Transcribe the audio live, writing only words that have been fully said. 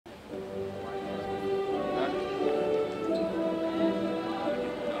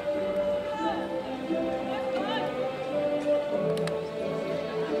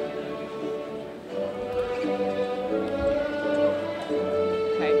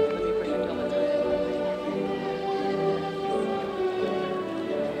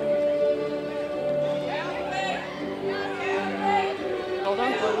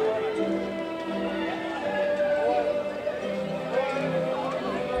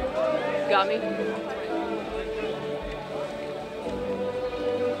got me.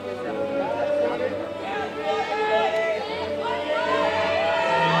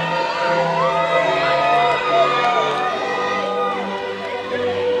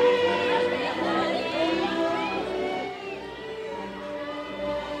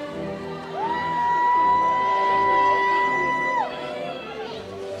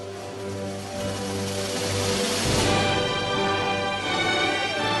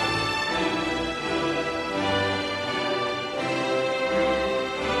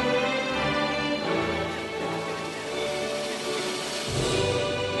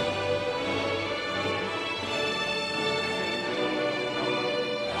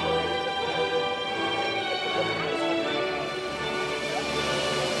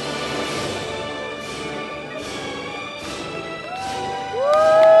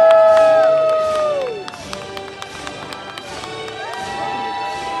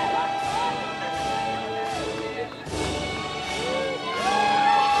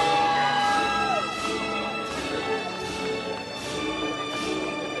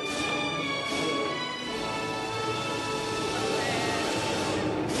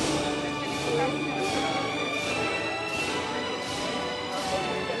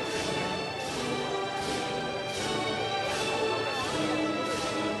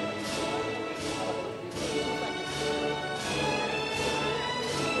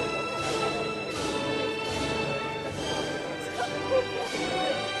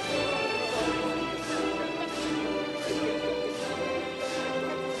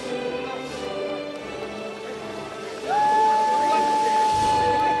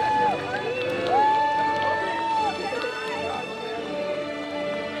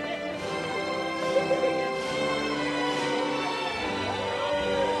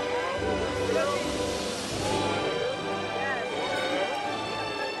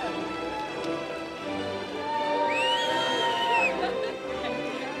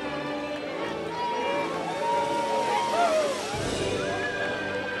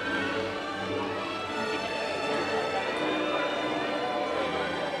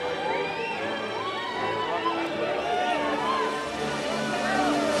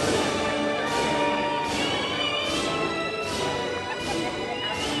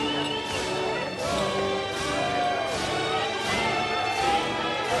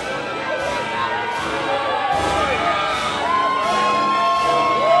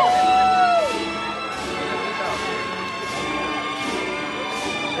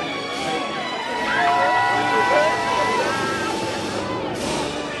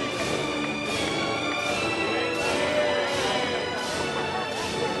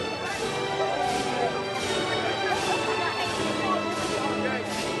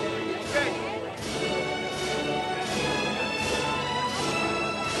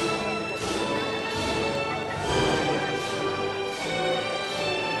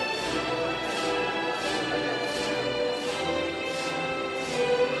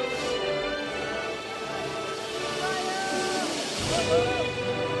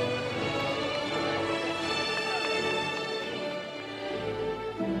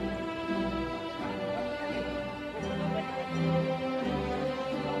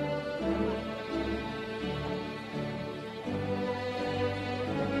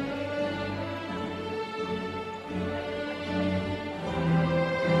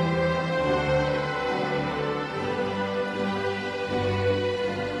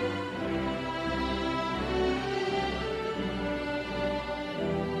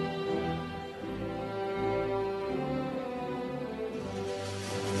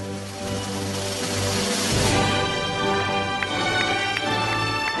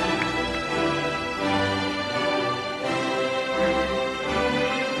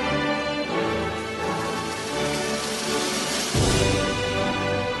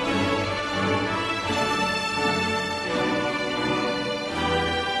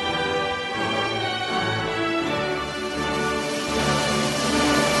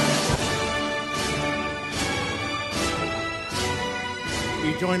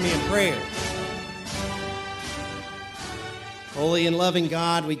 Join me in prayer. Holy and loving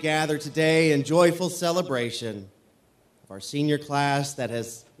God, we gather today in joyful celebration of our senior class that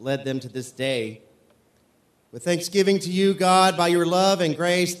has led them to this day. With thanksgiving to you, God, by your love and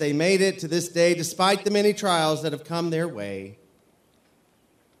grace, they made it to this day despite the many trials that have come their way.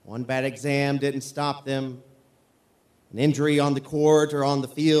 One bad exam didn't stop them. An injury on the court or on the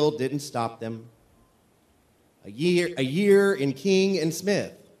field didn't stop them. A year in King and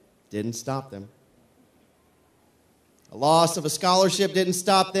Smith didn't stop them. A loss of a scholarship didn't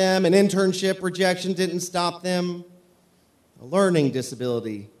stop them. An internship rejection didn't stop them. A learning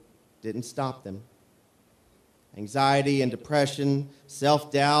disability didn't stop them. Anxiety and depression,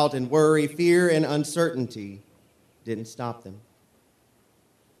 self-doubt and worry, fear and uncertainty didn't stop them.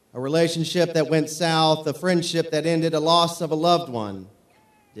 A relationship that went south, a friendship that ended, a loss of a loved one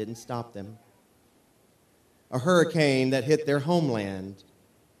didn't stop them. A hurricane that hit their homeland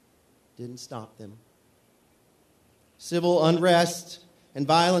didn't stop them. Civil unrest and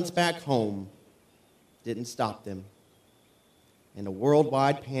violence back home didn't stop them. And a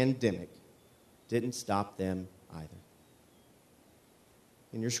worldwide pandemic didn't stop them either.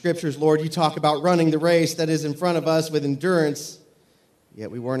 In your scriptures, Lord, you talk about running the race that is in front of us with endurance,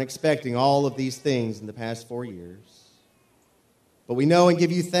 yet we weren't expecting all of these things in the past 4 years. But we know and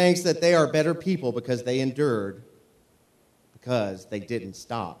give you thanks that they are better people because they endured, because they didn't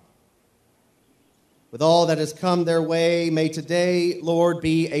stop. With all that has come their way, may today, Lord,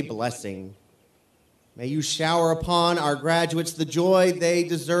 be a blessing. May you shower upon our graduates the joy they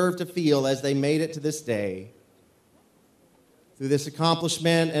deserve to feel as they made it to this day. Through this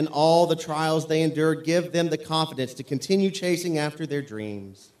accomplishment and all the trials they endured, give them the confidence to continue chasing after their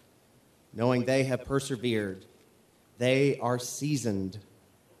dreams, knowing they have persevered. They are seasoned.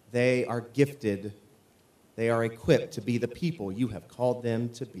 They are gifted. They are equipped to be the people you have called them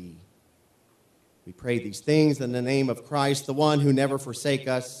to be. We pray these things in the name of Christ, the one who never forsakes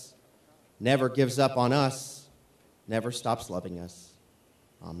us, never gives up on us, never stops loving us.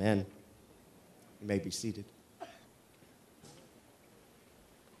 Amen. You may be seated.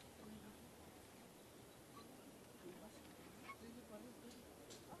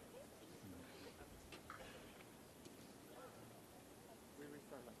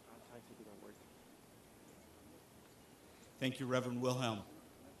 Thank you, Reverend Wilhelm.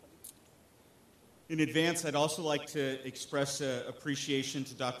 In advance, I'd also like to express appreciation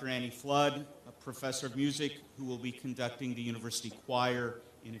to Dr. Annie Flood, a professor of music who will be conducting the university choir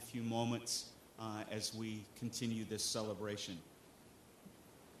in a few moments as we continue this celebration.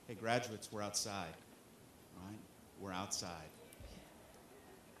 Hey, graduates, we're outside, right? We're outside.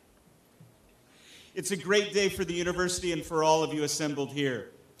 It's a great day for the university and for all of you assembled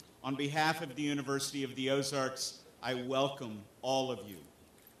here. On behalf of the University of the Ozarks, I welcome all of you.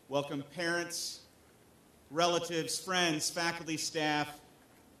 Welcome parents, relatives, friends, faculty, staff,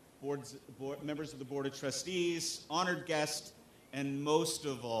 members of the Board of Trustees, honored guests, and most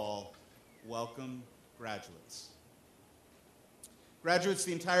of all, welcome graduates. Graduates,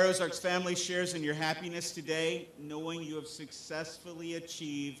 the entire Ozarks family shares in your happiness today, knowing you have successfully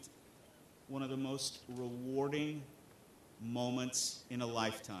achieved one of the most rewarding moments in a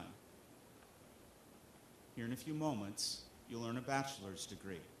lifetime. Here in a few moments, you'll earn a bachelor's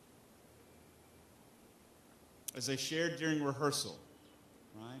degree. As I shared during rehearsal,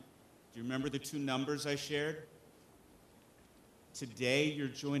 right? Do you remember the two numbers I shared? Today, you're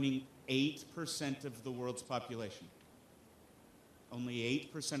joining 8% of the world's population. Only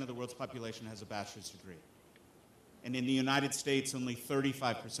 8% of the world's population has a bachelor's degree. And in the United States, only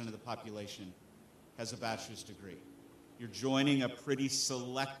 35% of the population has a bachelor's degree. You're joining a pretty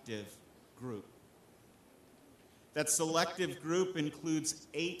selective group. That selective group includes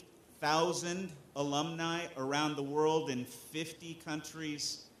 8,000 alumni around the world in 50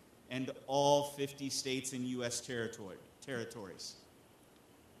 countries and all 50 states and U.S. territories.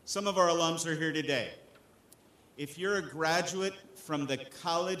 Some of our alums are here today. If you're a graduate from the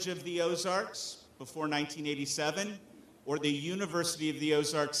College of the Ozarks before 1987 or the University of the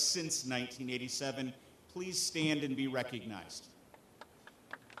Ozarks since 1987, please stand and be recognized.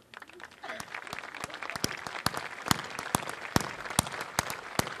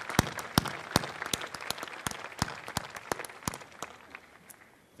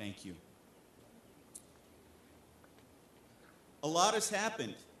 Thank you. A lot has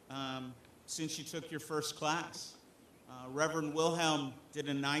happened since you took your first class. Reverend Wilhelm did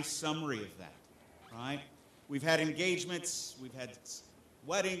a nice summary of that, right? We've had engagements, we've had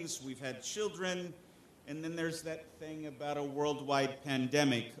weddings, we've had children, and then there's that thing about a worldwide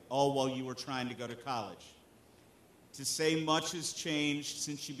pandemic, all while you were trying to go to college. To say much has changed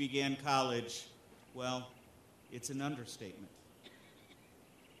since you began college, well, it's an understatement.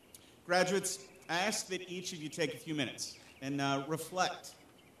 Graduates, I ask that each of you take a few minutes and reflect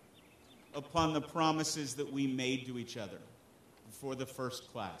upon the promises that we made to each other before the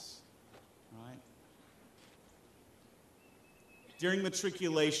first class, right? During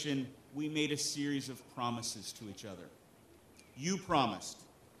matriculation, we made a series of promises to each other. You promised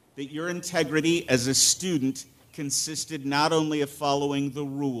that your integrity as a student consisted not only of following the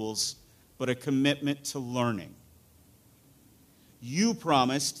rules, but a commitment to learning. You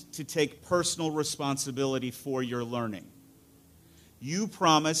promised to take personal responsibility for your learning. You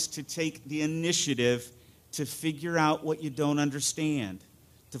promise to take the initiative to figure out what you don't understand,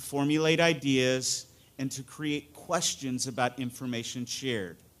 to formulate ideas, and to create questions about information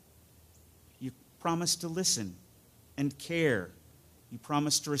shared. You promise to listen and care. You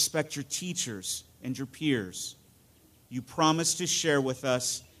promise to respect your teachers and your peers. You promise to share with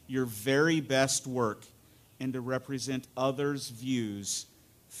us your very best work and to represent others' views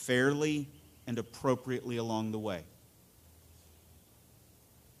fairly and appropriately along the way.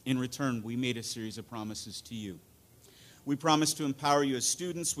 In return, we made a series of promises to you. We promise to empower you as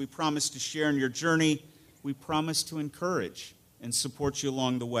students. We promise to share in your journey. We promise to encourage and support you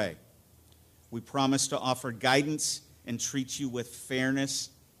along the way. We promise to offer guidance and treat you with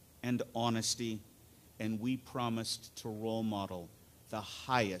fairness and honesty. And we promised to role model the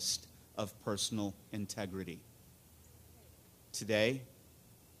highest of personal integrity. Today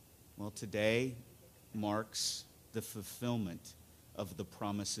marks the fulfillment of the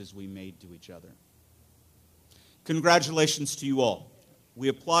promises we made to each other. Congratulations to you all. We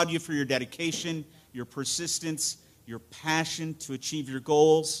applaud you for your dedication, your persistence, your passion to achieve your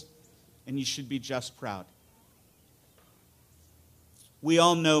goals, and you should be just proud. We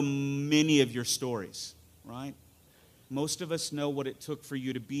all know many of your stories, right? Most of us know what it took for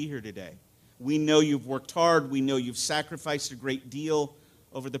you to be here today. We know you've worked hard. We know you've sacrificed a great deal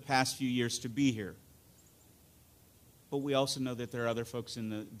over the past few years to be here. But we also know that there are other folks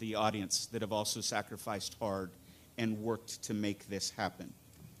in the audience that have also sacrificed hard and worked to make this happen.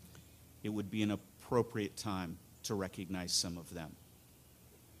 It would be an appropriate time to recognize some of them.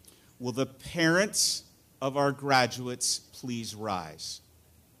 Will the parents of our graduates please rise?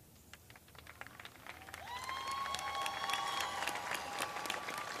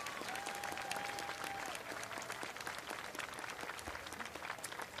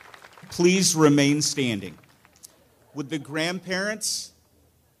 Please remain standing. Would the grandparents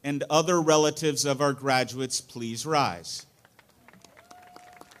and other relatives of our graduates please rise?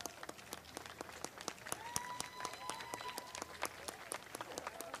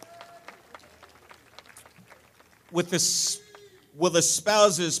 Will the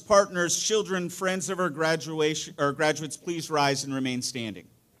spouses, partners, children, friends of our graduates please rise and remain standing?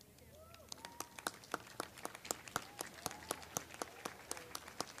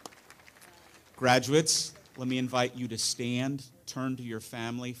 Graduates, let me invite you to stand, turn to your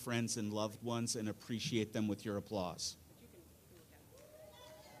family, friends, and loved ones, and appreciate them with your applause.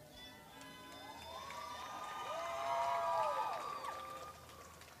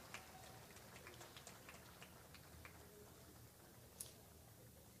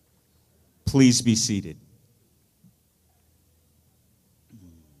 Please be seated.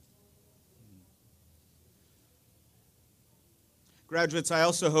 Graduates, I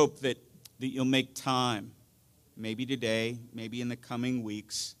also hope that you'll make time, maybe today, maybe in the coming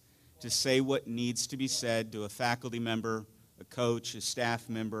weeks, to say what needs to be said to a faculty member, a coach, a staff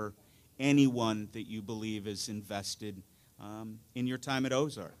member, anyone that you believe is invested in your time at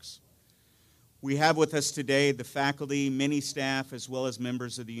Ozarks. We have with us today the faculty, many staff, as well as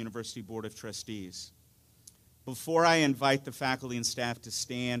members of the University Board of Trustees. Before I invite the faculty and staff to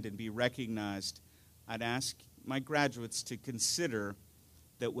stand and be recognized, I'd ask my graduates to consider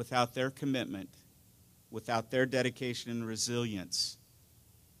that without their commitment, without their dedication and resilience,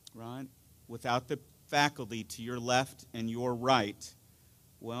 right, without the faculty to your left and your right,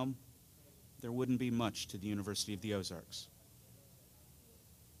 well, there wouldn't be much to the University of the Ozarks.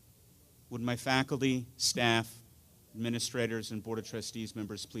 Would my faculty, staff, administrators, and Board of Trustees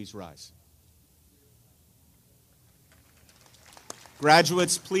members please rise?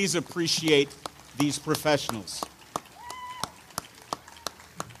 Graduates, please appreciate these professionals.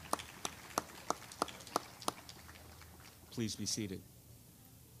 Please be seated.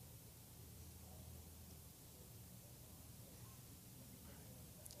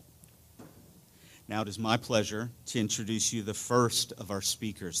 Now it is my pleasure to introduce you the first of our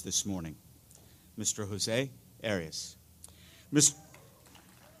speakers this morning, Mr. Jose Arias. Mr.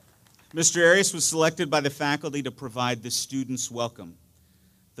 Arias was selected by the faculty to provide the students' welcome,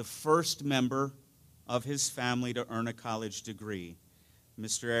 the first member of his family to earn a college degree.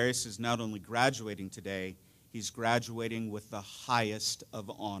 Mr. Arias is not only graduating today, he's graduating with the highest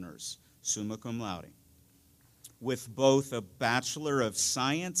of honors, summa cum laude, with both a Bachelor of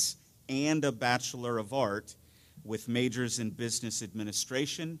Science and a Bachelor of Art, with majors in business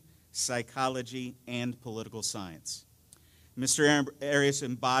administration, psychology, and political science. Mr. Arias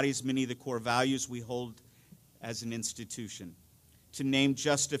embodies many of the core values we hold as an institution. To name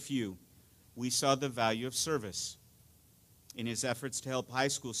just a few, we saw the value of service in his efforts to help high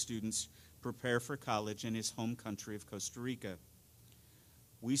school students prepare for college in his home country of Costa Rica.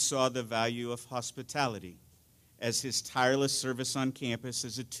 We saw the value of hospitality as his tireless service on campus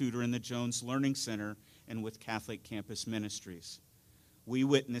as a tutor in the Jones Learning Center and with Catholic Campus Ministries. We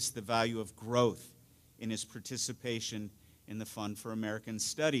witnessed the value of growth in his participation in the Fund for American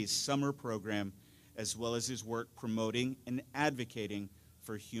Studies summer program, as well as his work promoting and advocating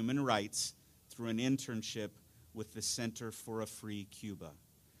for human rights through an internship with the Center for a Free Cuba.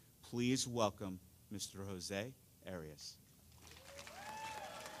 Please welcome Mr. Jose Arias.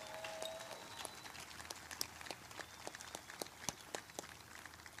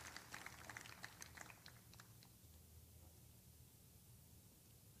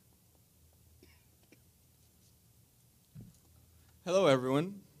 Hello,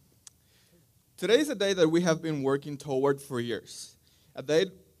 everyone. Today is a day that we have been working toward for years. A day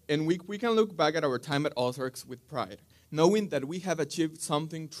in which we can look back at our time at Ozarks with pride, knowing that we have achieved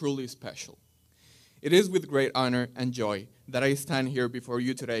something truly special. It is with great honor and joy that I stand here before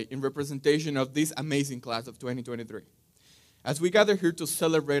you today in representation of this amazing class of 2023. As we gather here to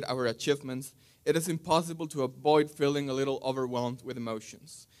celebrate our achievements, it is impossible to avoid feeling a little overwhelmed with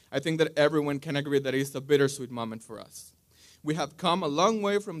emotions. I think that everyone can agree that it is a bittersweet moment for us. We have come a long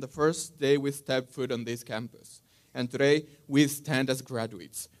way from the first day we stepped foot on this campus, and today we stand as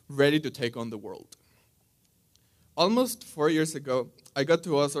graduates, ready to take on the world. Almost 4 years ago, I got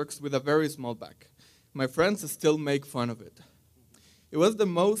to Ozarks with a very small bag. My friends still make fun of it. It was the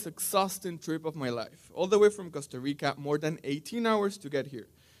most exhausting trip of my life, all the way from Costa Rica, more than 18 hours to get here,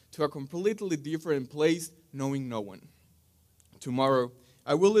 to a completely different place, knowing no one. Tomorrow,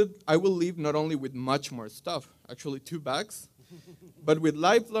 I will leave not only with much more stuff, actually 2 bags, but with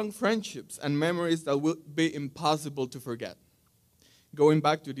lifelong friendships and memories that will be impossible to forget. Going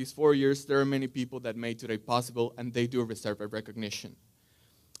back to these 4 years, there are many people that made today possible, and they do deserve a recognition.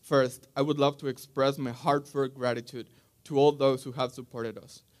 First, I would love to express my heartfelt gratitude to all those who have supported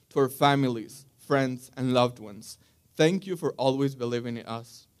us, to our families, friends, and loved ones. Thank you for always believing in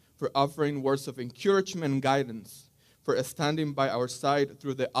us, for offering words of encouragement and guidance, for standing by our side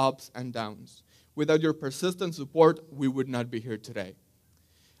through the ups and downs. Without your persistent support, we would not be here today.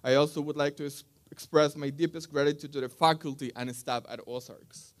 I also would like to express my deepest gratitude to the faculty and staff at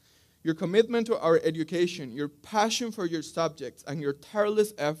Ozarks. Your commitment to our education, your passion for your subjects, and your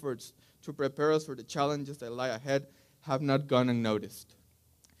tireless efforts to prepare us for the challenges that lie ahead have not gone unnoticed.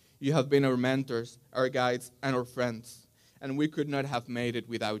 You have been our mentors, our guides, and our friends, and we could not have made it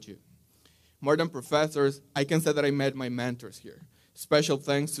without you. More than professors, I can say that I met my mentors here. Special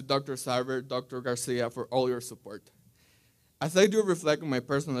thanks to Dr. Sarver, Dr. Garcia for all your support. As I do reflect on my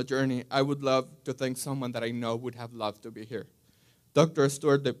personal journey, I would love to thank someone that I know would have loved to be here. Dr.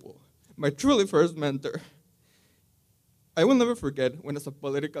 Stuart DePool, my truly first mentor. I will never forget when as a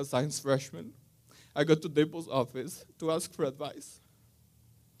political science freshman, I got to DePool's office to ask for advice.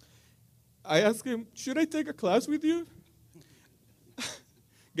 I asked him, should I take a class with you?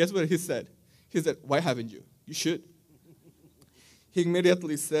 Guess what he said? He said, why haven't you? You should. He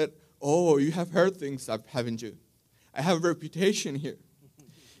immediately said, oh, you have heard things, haven't you? I have a reputation here.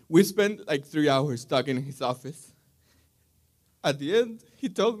 We spent like 3 hours talking in his office. At the end, he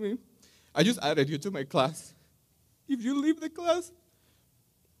told me, I just added you to my class. If you leave the class,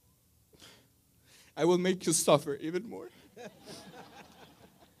 I will make you suffer even more.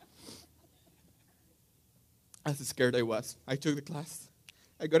 As scared I was, I took the class.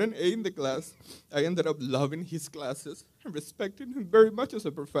 I got an A in the class. I ended up loving his classes and respecting him very much as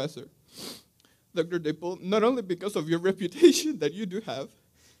a professor. Dr. DePaul, not only because of your reputation that you do have,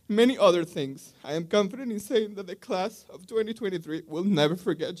 many other things, I am confident in saying that the class of 2023 will never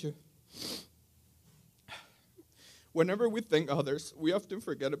forget you. Whenever we thank others, we often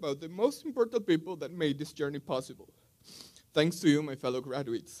forget about the most important people that made this journey possible. Thanks to you, my fellow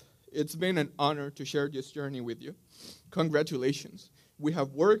graduates. It's been an honor to share this journey with you. Congratulations. We have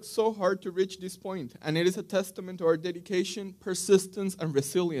worked so hard to reach this point, and it is a testament to our dedication, persistence, and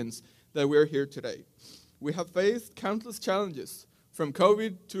resilience that we are here today. We have faced countless challenges, from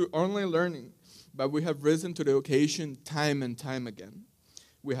COVID to online learning, but we have risen to the occasion time and time again.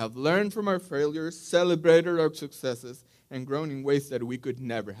 We have learned from our failures, celebrated our successes, and grown in ways that we could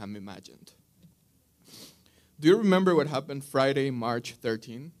never have imagined. Do you remember what happened Friday, March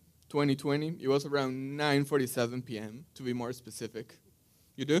 13, 2020? It was around 9:47 p.m., to be more specific.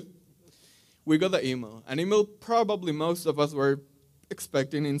 You do? We got the email, an email probably most of us were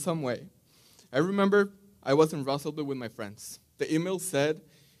expecting in some way. I remember I was in Russellville with my friends. The email said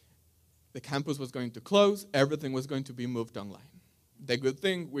the campus was going to close, everything was going to be moved online. The good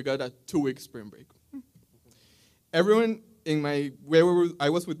thing, we got a 2-week spring break. Everyone I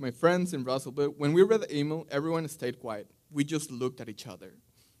was with my friends in Russellville. When we read the email, everyone stayed quiet. We just looked at each other.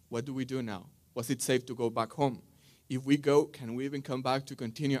 What do we do now? Was it safe to go back home? If we go, can we even come back to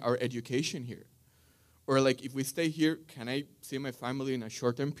continue our education here? Or like, if we stay here, can I see my family in a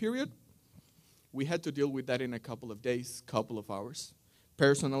short-term period? We had to deal with that in a couple of days, couple of hours.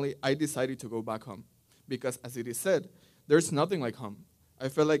 Personally, I decided to go back home because, as it is said, there's nothing like home. I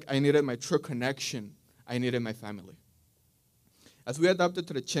felt like I needed my true connection. I needed my family. As we adapted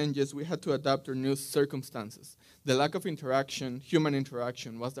to the changes, we had to adapt to new circumstances. The lack of interaction, human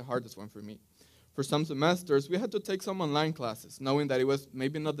interaction, was the hardest one for me. For some semesters, we had to take some online classes, knowing that it was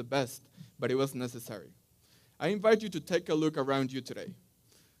maybe not the best, but it was necessary. I invite you to take a look around you today.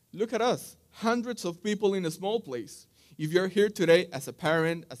 Look at us, hundreds of people in a small place. If you're here today as a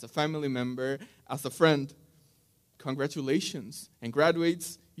parent, as a family member, as a friend, congratulations. And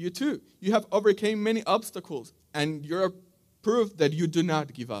graduates, you too. You have overcome many obstacles, and you're proof that you do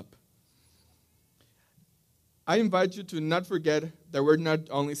not give up. I invite you to not forget that we're not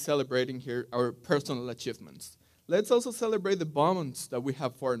only celebrating here our personal achievements. Let's also celebrate the bonds that we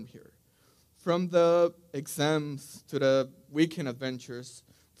have formed here. From the exams to the weekend adventures,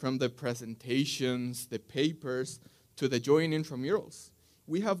 from the presentations, the papers, to the joining intramurals.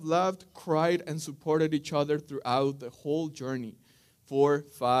 We have loved, cried, and supported each other throughout the whole journey. 4,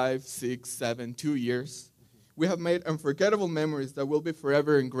 5, 6, 7, 2 years. We have made unforgettable memories that will be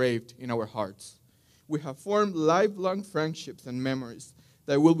forever engraved in our hearts. We have formed lifelong friendships and memories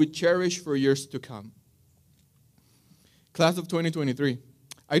that will be cherished for years to come. Class of 2023,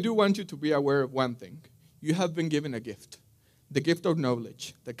 I do want you to be aware of one thing. You have been given a gift, the gift of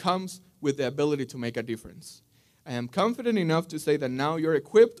knowledge that comes with the ability to make a difference. I am confident enough to say that now you're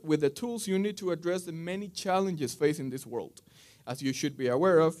equipped with the tools you need to address the many challenges facing this world. As you should be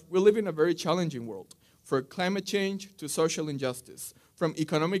aware of, we live in a very challenging world, from climate change to social injustice, from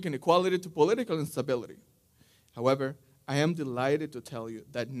economic inequality to political instability. However, I am delighted to tell you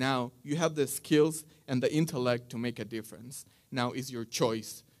that now you have the skills and the intellect to make a difference. Now is your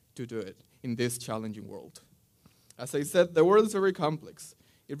choice to do it in this challenging world. As I said, the world is very complex.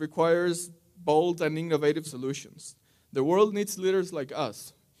 It requires bold and innovative solutions. The world needs leaders like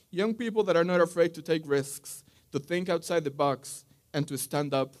us, young people that are not afraid to take risks, to think outside the box, and to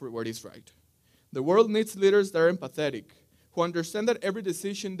stand up for what is right. The world needs leaders that are empathetic, who understand that every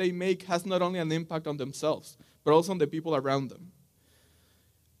decision they make has not only an impact on themselves, but also on the people around them.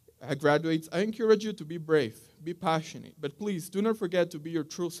 Graduates, I encourage you to be brave, be passionate, but please do not forget to be your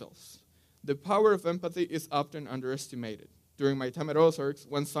true selves. The power of empathy is often underestimated. During my time at Ozarks,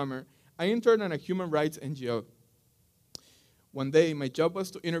 one summer, I interned at a human rights NGO. One day, my job was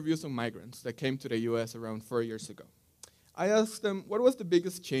to interview some migrants that came to the U.S. around 4 years ago. I asked them, what was the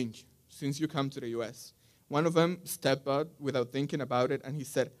biggest change since you come to the U.S.? One of them stepped out without thinking about it, and he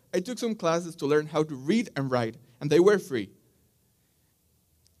said, I took some classes to learn how to read and write, and they were free.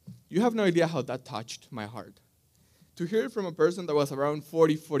 You have no idea how that touched my heart. To hear it from a person that was around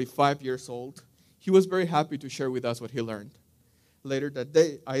 40, 45 years old, he was very happy to share with us what he learned. Later that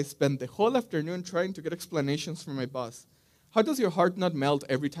day, I spent the whole afternoon trying to get explanations from my boss. How does your heart not melt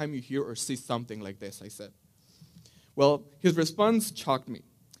every time you hear or see something like this, I said. Well, his response shocked me.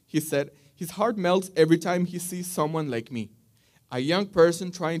 He said, his heart melts every time he sees someone like me, a young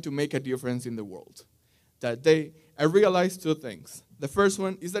person trying to make a difference in the world. That day, I realized two things. The first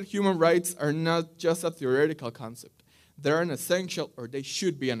one is that human rights are not just a theoretical concept. They're an essential, or they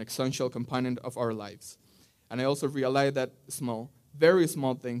should be an essential component of our lives. And I also realized that small, very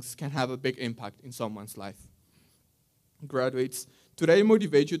small things can have a big impact in someone's life. Graduates, today I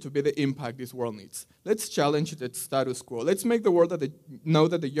motivate you to be the impact this world needs. Let's challenge the status quo. Let's make the world know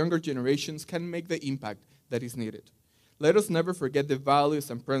that the younger generations can make the impact that is needed. Let us never forget the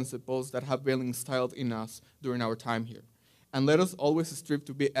values and principles that have been instilled in us during our time here. And let us always strive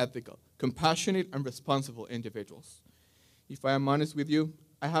to be ethical, compassionate, and responsible individuals. If I am honest with you,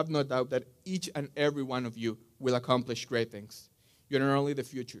 I have no doubt that each and every one of you will accomplish great things. You're not only the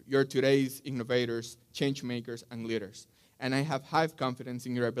future, you're today's innovators, change makers, and leaders. And I have high confidence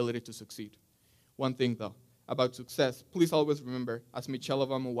in your ability to succeed. One thing, though, about success, please always remember, as Michelle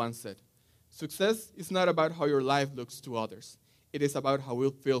Obama once said, success is not about how your life looks to others. It is about how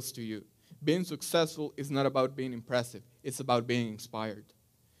it feels to you. Being successful is not about being impressive. It's about being inspired.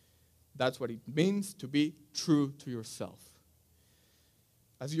 That's what it means to be true to yourself.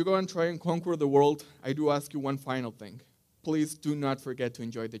 As you go and try and conquer the world, I do ask you one final thing. Please do not forget to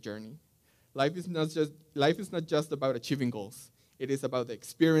enjoy the journey. Life is not just about achieving goals. It is about the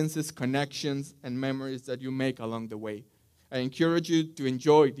experiences, connections, and memories that you make along the way. I encourage you to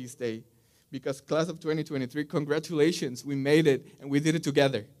enjoy this day because class of 2023, congratulations, we made it and we did it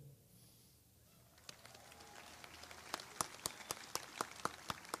together.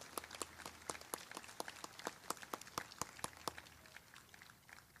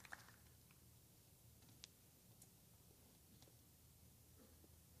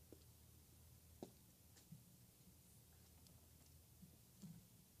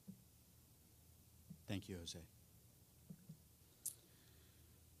 Thank you, Jose.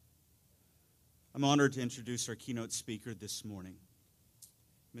 I'm honored to introduce our keynote speaker this morning,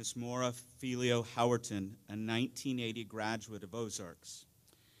 Ms. Maura Filio Howerton, a 1980 graduate of Ozarks.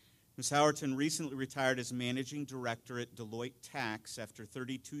 Ms. Howerton recently retired as Managing Director at Deloitte Tax after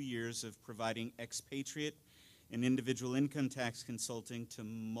 32 years of providing expatriate and individual income tax consulting to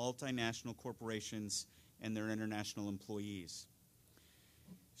multinational corporations and their international employees.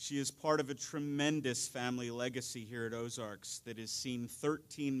 She is part of a tremendous family legacy here at Ozarks that has seen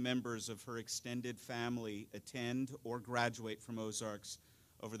 13 members of her extended family attend or graduate from Ozarks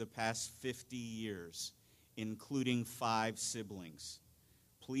over the past 50 years, including 5 siblings.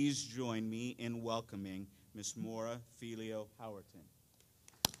 Please join me in welcoming Ms. Maura Filio Howerton.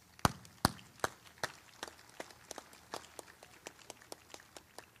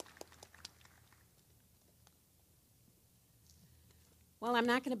 Well, I'm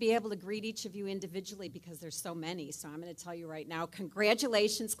not going to be able to greet each of you individually because there's so many, so I'm going to tell you right now,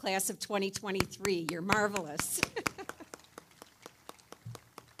 congratulations, class of 2023. You're marvelous.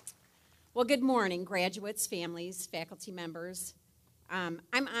 Well, good morning, graduates, families, faculty members. I'm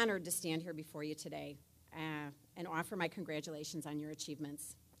honored to stand here before you today and offer my congratulations on your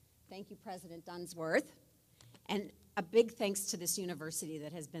achievements. Thank you, President Dunsworth, and a big thanks to this university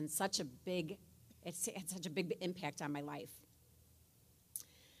that has been it's had such a big impact on my life.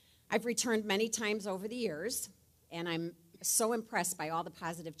 I've returned many times over the years, and I'm so impressed by all the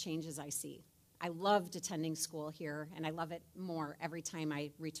positive changes I see. I loved attending school here, and I love it more every time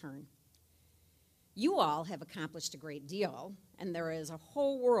I return. You all have accomplished a great deal, and there is a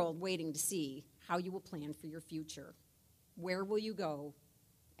whole world waiting to see how you will plan for your future. Where will you go,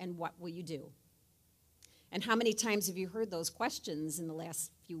 and what will you do? And how many times have you heard those questions in the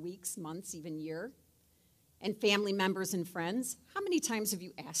last few weeks, months, even year? And family members and friends, how many times have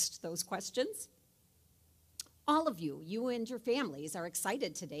you asked those questions? All of you, you and your families, are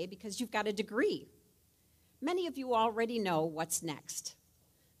excited today because you've got a degree. Many of you already know what's next.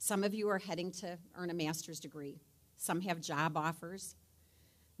 Some of you are heading to earn a master's degree. Some have job offers.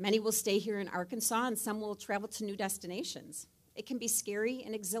 Many will stay here in Arkansas, and some will travel to new destinations. It can be scary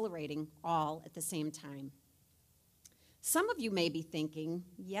and exhilarating all at the same time. Some of you may be thinking,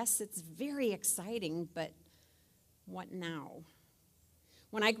 yes, it's very exciting, but what now?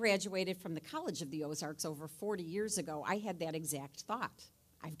 When I graduated from the College of the Ozarks over 40 years ago, I had that exact thought.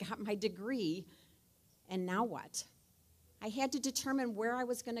 I've got my degree, and now what? I had to determine where I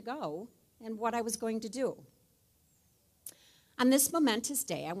was going to go and what I was going to do. On this momentous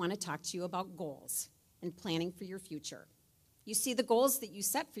day, I want to talk to you about goals and planning for your future. You see, the goals that you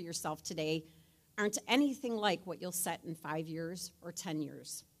set for yourself today aren't anything like what you'll set in 5 years or 10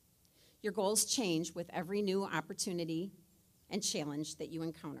 years. Your goals change with every new opportunity and challenge that you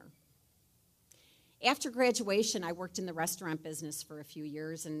encounter. After graduation, I worked in the restaurant business for a few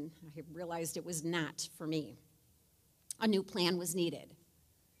years, and I realized it was not for me. A new plan was needed.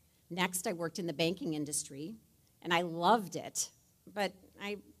 Next, I worked in the banking industry, and I loved it, but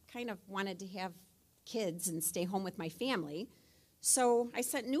I kind of wanted to have kids and stay home with my family, so I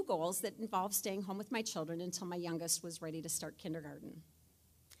set new goals that involved staying home with my children until my youngest was ready to start kindergarten.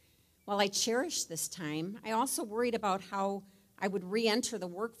 While I cherished this time, I also worried about how I would re-enter the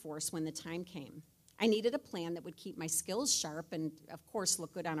workforce when the time came. I needed a plan that would keep my skills sharp and, of course,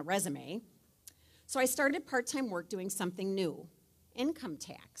 look good on a resume. So I started part-time work doing something new, income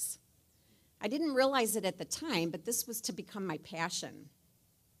tax. I didn't realize it at the time, but this was to become my passion.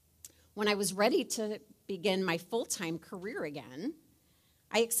 When I was ready to begin my full-time career again,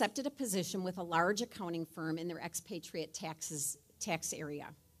 I accepted a position with a large accounting firm in their expatriate tax area.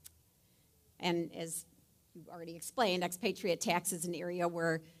 And as you already explained, expatriate tax is an area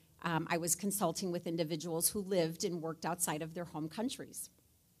where I was consulting with individuals who lived and worked outside of their home countries.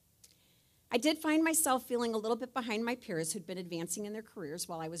 I did find myself feeling a little bit behind my peers who'd been advancing in their careers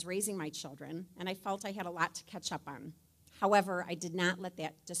while I was raising my children, and I felt I had a lot to catch up on. However, I did not let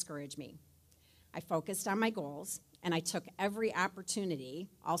that discourage me. I focused on my goals, and I took every opportunity,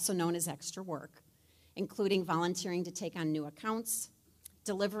 also known as extra work, including volunteering to take on new accounts,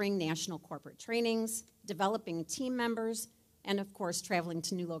 delivering national corporate trainings, developing team members, and of course, traveling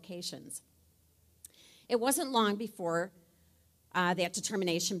to new locations. It wasn't long before that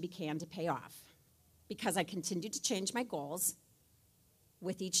determination began to pay off. Because I continued to change my goals,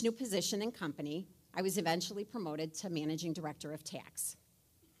 with each new position and company, I was eventually promoted to Managing Director of Tax.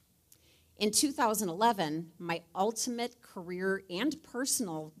 In 2011, my ultimate career and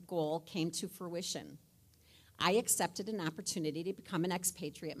personal goal came to fruition. I accepted an opportunity to become an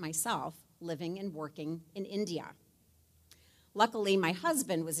expatriate myself, living and working in India. Luckily, my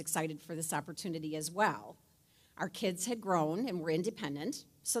husband was excited for this opportunity as well. Our kids had grown and were independent,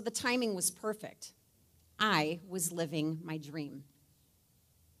 so the timing was perfect. I was living my dream.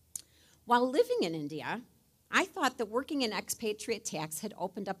 While living in India, I thought that working in expatriate tax had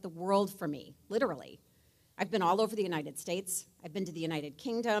opened up the world for me, literally. I've been all over the United States. I've been to the United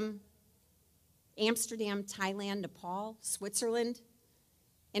Kingdom, Amsterdam, Thailand, Nepal, Switzerland.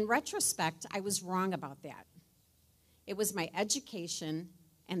 In retrospect, I was wrong about that. It was my education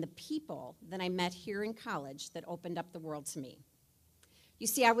and the people that I met here in college that opened up the world to me. You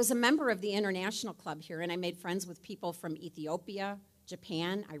see, I was a member of the international club here, and I made friends with people from Ethiopia,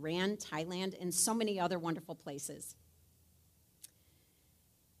 Japan, Iran, Thailand, and so many other wonderful places.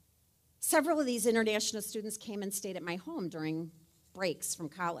 Several of these international students came and stayed at my home during breaks from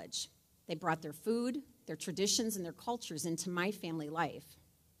college. They brought their food, their traditions, and their cultures into my family life.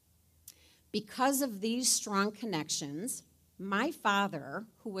 Because of these strong connections, my father,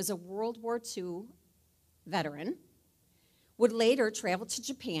 who was a World War II veteran, would later travel to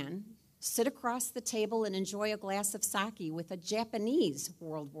Japan, sit across the table and enjoy a glass of sake with a Japanese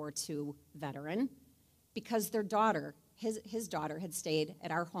World War II veteran because their daughter, his daughter, had stayed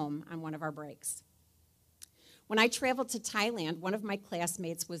at our home on one of our breaks. When I traveled to Thailand, one of my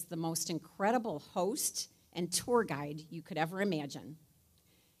classmates was the most incredible host and tour guide you could ever imagine.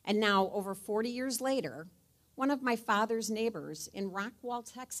 And now, over 40 years later, one of my father's neighbors in Rockwall,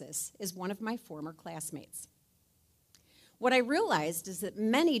 Texas, is one of my former classmates. What I realized is that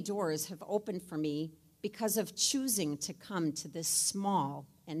many doors have opened for me because of choosing to come to this small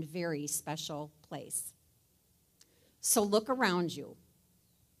and very special place. So look around you.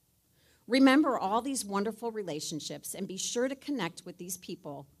 Remember all these wonderful relationships and be sure to connect with these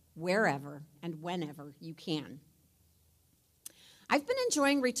people wherever and whenever you can. I've been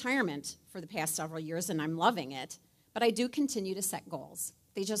enjoying retirement for the past several years, and I'm loving it, but I do continue to set goals.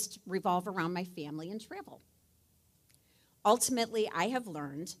 They just revolve around my family and travel. Ultimately, I have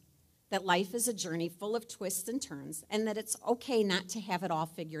learned that life is a journey full of twists and turns, and that it's okay not to have it all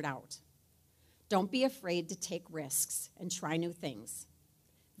figured out. Don't be afraid to take risks and try new things.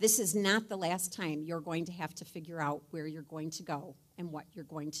 This is not the last time you're going to have to figure out where you're going to go and what you're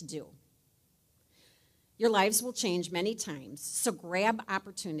going to do. Your lives will change many times, so grab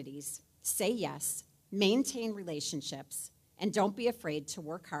opportunities, say yes, maintain relationships, and don't be afraid to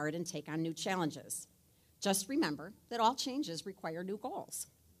work hard and take on new challenges. Just remember that all changes require new goals.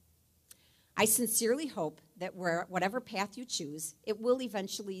 I sincerely hope that whatever path you choose, it will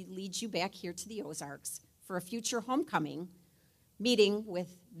eventually lead you back here to the Ozarks for a future homecoming, meeting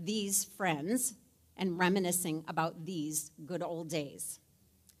with these friends and reminiscing about these good old days.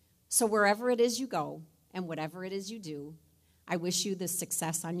 So wherever it is you go, and whatever it is you do, I wish you the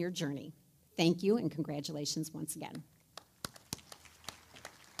success on your journey. Thank you, and congratulations once again.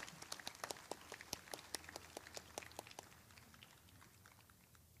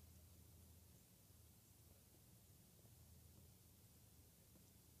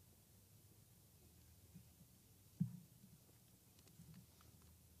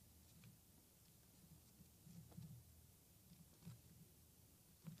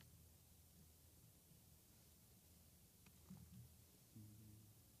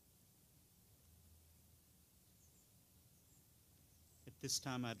 At this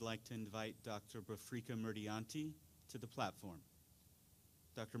time, I'd like to invite Dr. Bafrika Murdianti to the platform.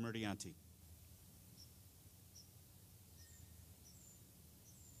 Dr. Murdianti.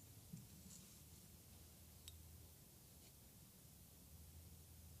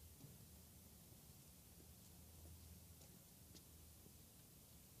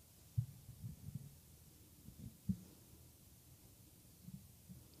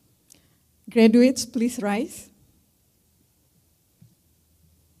 Graduates, please rise.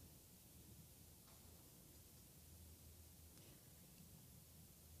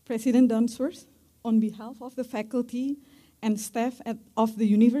 President Dunsworth, on behalf of the faculty and staff of the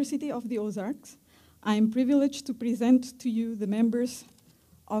University of the Ozarks, I am privileged to present to you the members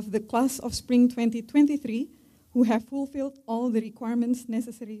of the class of spring 2023 who have fulfilled all the requirements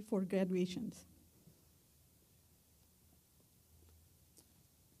necessary for graduations.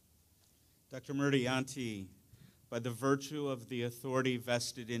 Dr. Murdianti, by the virtue of the authority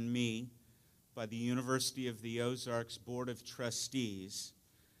vested in me by the University of the Ozarks Board of Trustees,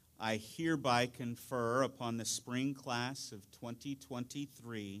 I hereby confer upon the spring class of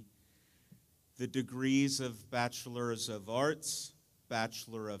 2023 the degrees of Bachelors of Arts,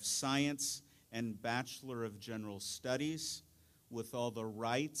 Bachelor of Science, and Bachelor of General Studies with all the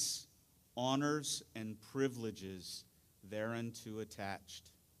rights, honors, and privileges thereunto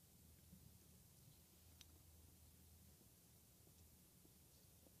attached.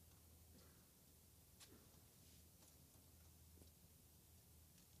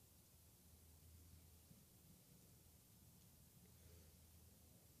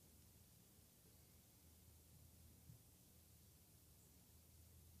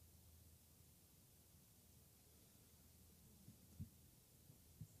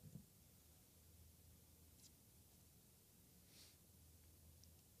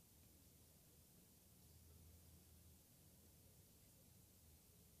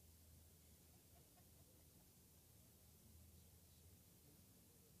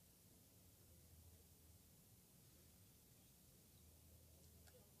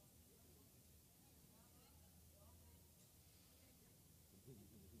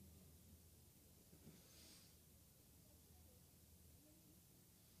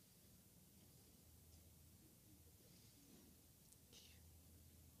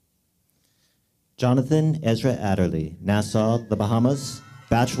 Jonathan Ezra Adderley, Nassau, the Bahamas,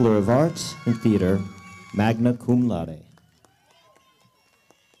 Bachelor of Arts in Theater, magna cum laude.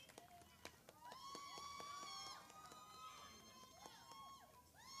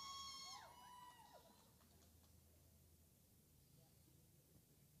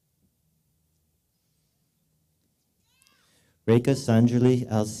 Reka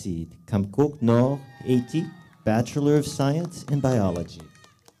Sanjali Al-Sid, Kamkok Nor, Haiti, Bachelor of Science in Biology.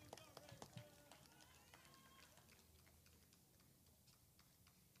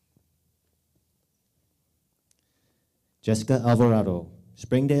 Jessica Alvarado,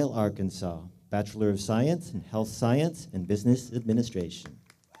 Springdale, Arkansas, Bachelor of Science in Health Science and Business Administration.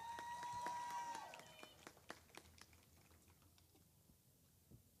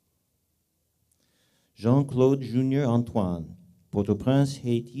 Jean-Claude Junior Antoine, Port-au-Prince,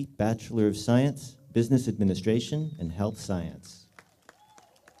 Haiti, Bachelor of Science, Business Administration and Health Science.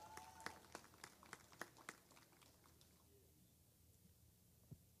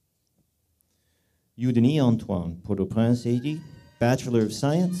 Eudenie Antoine, Port-au-Prince, Haiti, Bachelor of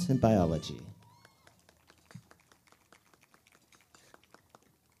Science in Biology.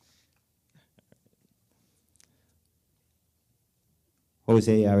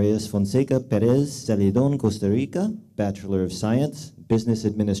 Jose Arias Fonseca Perez Celedon, Costa Rica, Bachelor of Science, Business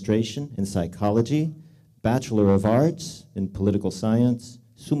Administration and Psychology, Bachelor of Arts in Political Science,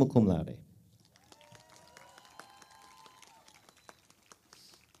 summa cum laude.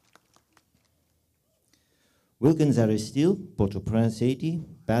 Wilkins Aristide, Port-au-Prince, Haiti,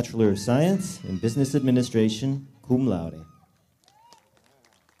 Bachelor of Science in Business Administration, cum laude.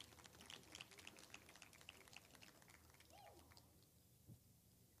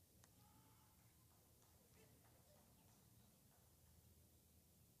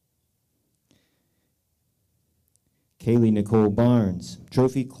 Kaylee Nicole Barnes,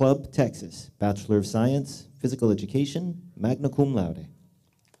 Trophy Club, Texas, Bachelor of Science, Physical Education, magna cum laude.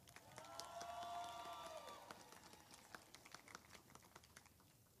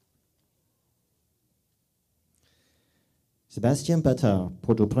 Sébastien Patard,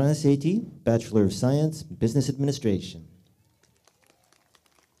 Port-au-Prince, Haiti, Bachelor of Science, Business Administration.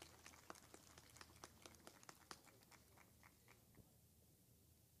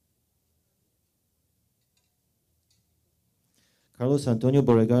 Carlos Antonio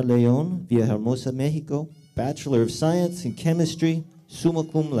Borregar León, Villahermosa, Mexico, Bachelor of Science in Chemistry, summa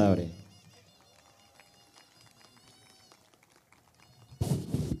cum laude.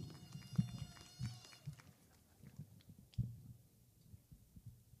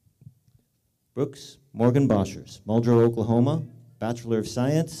 Brooks Morgan Boschers, Muldrow, Oklahoma, Bachelor of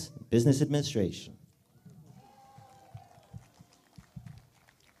Science, Business Administration.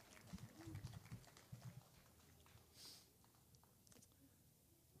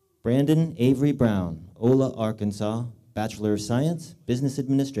 Brandon Avery Brown, Ola, Arkansas, Bachelor of Science, Business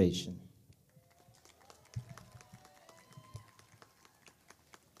Administration.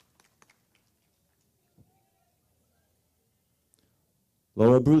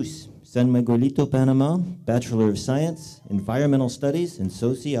 Laura Bruce, San Miguelito, Panama, Bachelor of Science, Environmental Studies and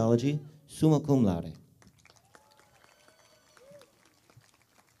Sociology, summa cum laude.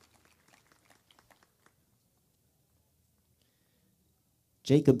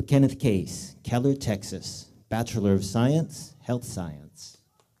 Jacob Kenneth Case, Keller, Texas, Bachelor of Science, Health Science.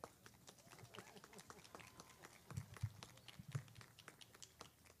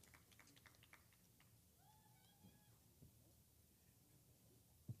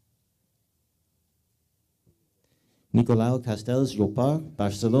 Nicolau Castells Llopart,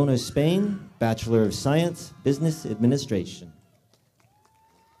 Barcelona, Spain, Bachelor of Science, Business Administration.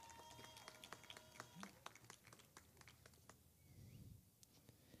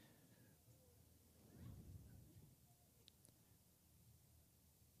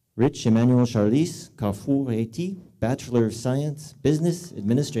 Rich Emmanuel Charlis, Carrefour, Haiti, Bachelor of Science, Business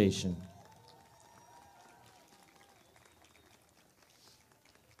Administration.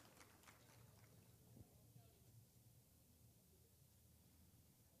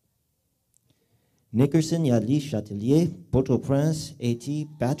 Nickerson Yadli Chatelier, Port-au-Prince, Haiti,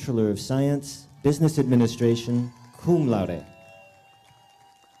 Bachelor of Science, Business Administration, cum laude.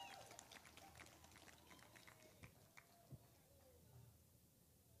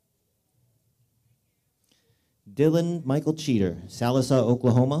 Dylan Michael Cheater, Sallisaw,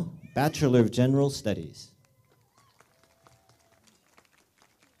 Oklahoma, Bachelor of General Studies.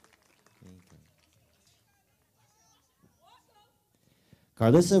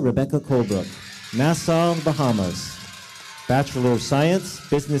 Carlissa Rebecca Colebrook, Nassau, Bahamas, Bachelor of Science,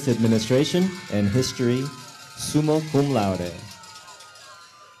 Business Administration and History, summa cum laude.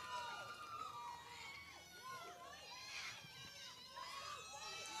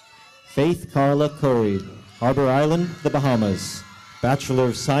 Faith Carla Curry, Harbor Island, the Bahamas, Bachelor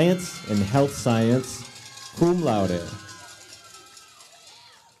of Science in Health Science, cum laude.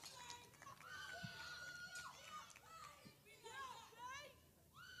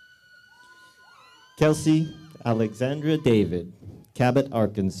 Kelsey Alexandra David, Cabot,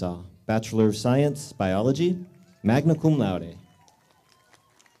 Arkansas, Bachelor of Science, Biology, magna cum laude.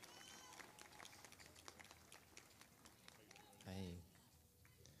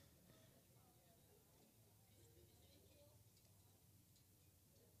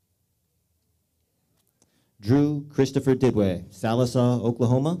 Drew Christopher Didway, Sallisaw,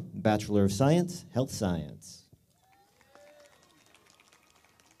 Oklahoma, Bachelor of Science, Health Science.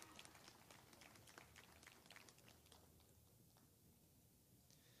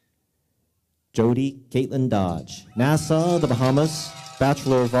 Jody Caitlin Dodge, Nassau, the Bahamas,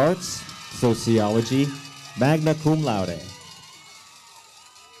 Bachelor of Arts, Sociology, magna cum laude.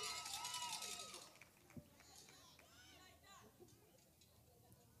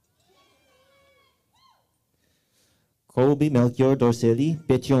 Colby Melchior Dorselli,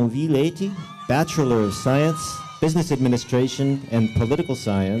 Pétionville, Bachelor of Science, Business Administration and Political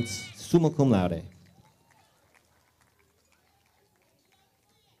Science, summa cum laude.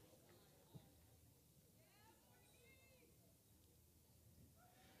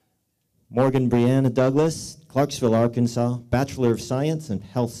 Morgan Brianna Douglas, Clarksville, Arkansas, Bachelor of Science and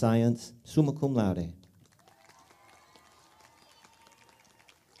Health Science, summa cum laude.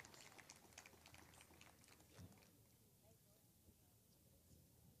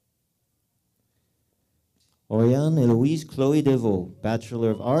 Oriane Eloise Chloe Deveau,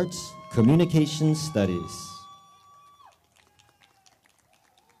 Bachelor of Arts, Communication Studies.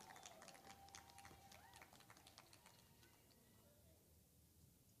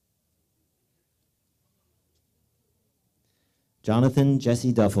 Jonathan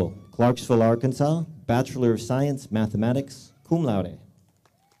Jesse Duffel, Clarksville, Arkansas, Bachelor of Science, Mathematics, cum laude.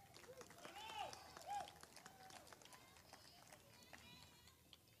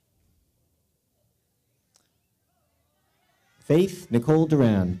 Faith Nicole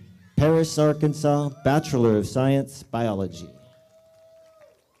Duran, Paris, Arkansas, Bachelor of Science, Biology.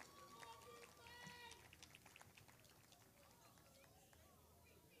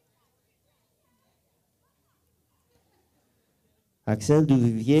 Axel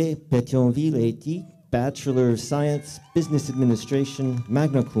Duvivier, Pétionville, Haiti, Bachelor of Science, Business Administration,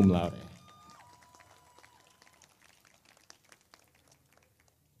 magna cum laude.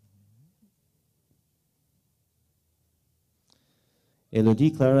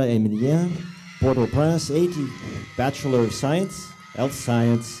 Elodie Clara Emilien, Port-au-Prince, Haiti, Bachelor of Science, Health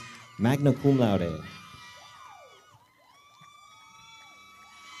Science, magna cum laude.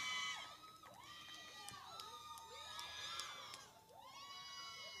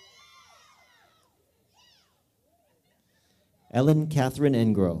 Ellen Catherine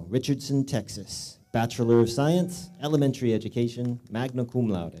Engro, Richardson, Texas, Bachelor of Science, Elementary Education, magna cum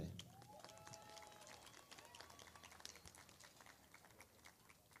laude.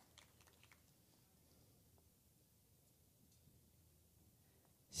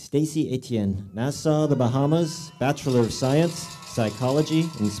 Stacy Etienne, Nassau, the Bahamas, Bachelor of Science, Psychology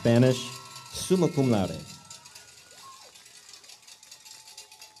in Spanish, summa cum laude.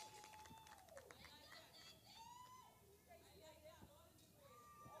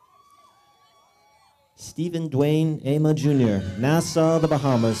 Stephen Dwayne Ama Jr., Nassau, the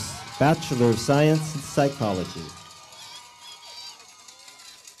Bahamas, Bachelor of Science in Psychology.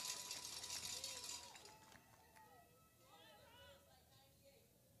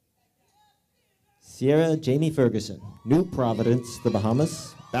 Sierra Jamie Ferguson, New Providence, the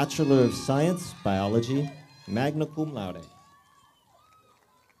Bahamas, Bachelor of Science, Biology, magna cum laude.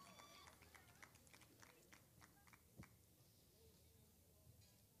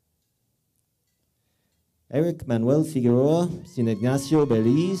 Eric Manuel Figueroa, San Ignacio,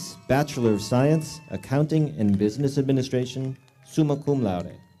 Belize, Bachelor of Science, Accounting and Business Administration, summa cum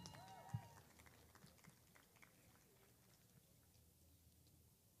laude.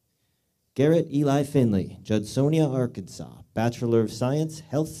 Garrett Eli Finley, Judsonia, Arkansas, Bachelor of Science,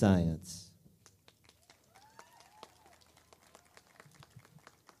 Health Science.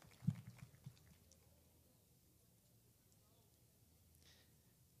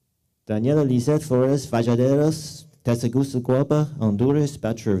 Daniela Lizeth Flores Valladeros, Tegucigalpa, Honduras,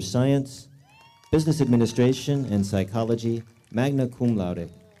 Bachelor of Science, Business Administration and Psychology, magna cum laude.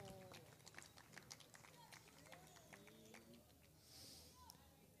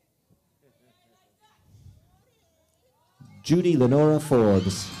 Judy Lenora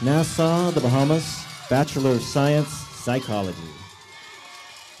Forbes, Nassau, the Bahamas, Bachelor of Science, Psychology.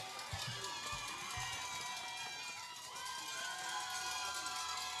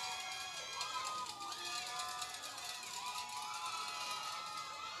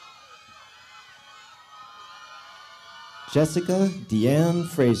 Jessica Deanne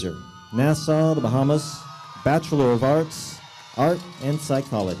Fraser, Nassau, the Bahamas, Bachelor of Arts, Art and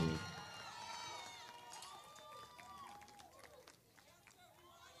Psychology.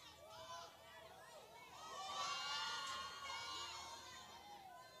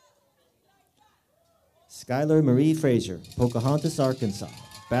 Skylar Marie Fraser, Pocahontas, Arkansas,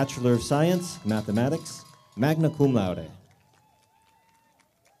 Bachelor of Science, Mathematics, magna cum laude.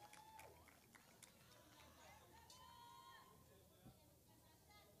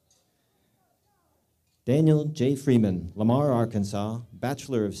 Daniel J. Freeman, Lamar, Arkansas,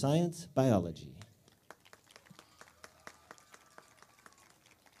 Bachelor of Science, Biology.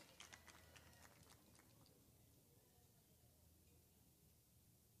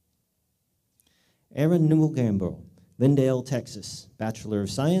 Aaron Newell Gamble, Lindale, Texas, Bachelor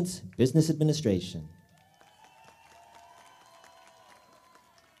of Science, Business Administration.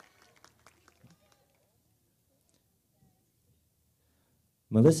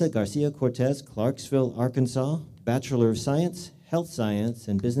 Melissa Garcia Cortez, Clarksville, Arkansas, Bachelor of Science, Health Science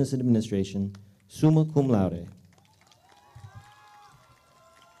and Business Administration, summa cum laude.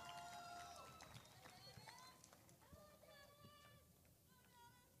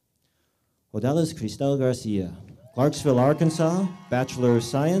 Odalis Cristal Garcia, Clarksville, Arkansas, Bachelor of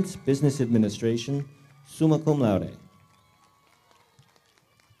Science, Business Administration, summa cum laude.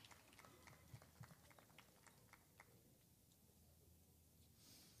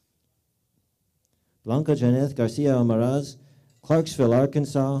 Blanca Janeth Garcia Almaraz, Clarksville,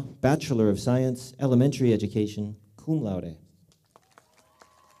 Arkansas, Bachelor of Science, Elementary Education, cum laude.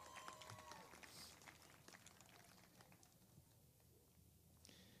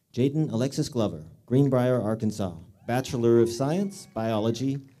 Jaden Alexis Glover, Greenbrier, Arkansas, Bachelor of Science,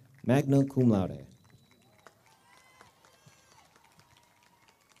 Biology, magna cum laude.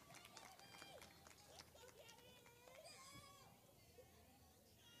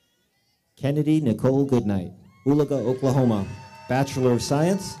 Kennedy Nicole Goodnight, Oolaga, Oklahoma, Bachelor of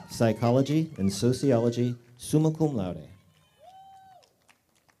Science, Psychology and Sociology, summa cum laude.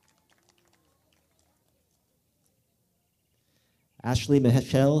 Ashley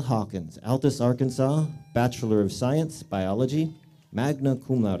Michelle Hawkins, Altus, Arkansas, Bachelor of Science, Biology, magna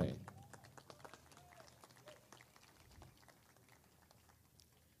cum laude.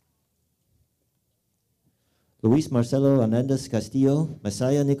 Luis Marcelo Hernandez Castillo,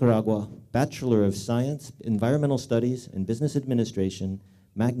 Masaya, Nicaragua, Bachelor of Science, Environmental Studies and Business Administration,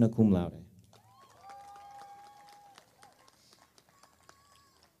 magna cum laude.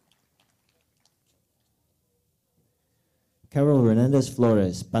 Carol Hernandez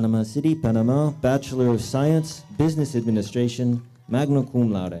Flores, Panama City, Panama, Bachelor of Science, Business Administration, magna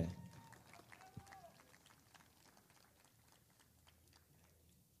cum laude.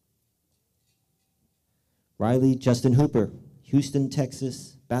 Riley Justin Hooper, Houston,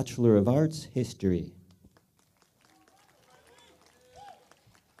 Texas, Bachelor of Arts, History.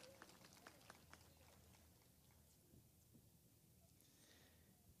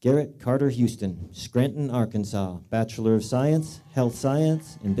 Garrett Carter Houston, Scranton, Arkansas, Bachelor of Science, Health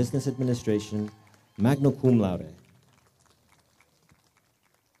Science and Business Administration, magna cum laude.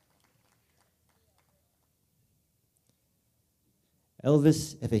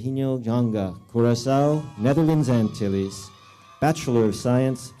 Elvis Efehinho Jonga, Curaçao, Netherlands Antilles, Bachelor of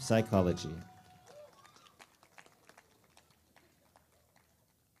Science, Psychology.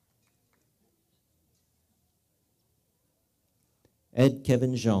 Ed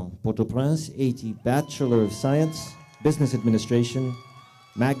Kevin Jean, Port-au-Prince, Haiti, Bachelor of Science, Business Administration,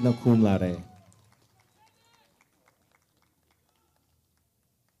 magna cum laude.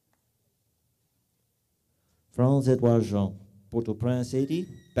 Franz Edouard Jean, Port-au-Prince, Haiti,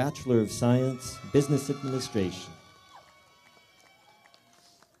 Bachelor of Science, Business Administration.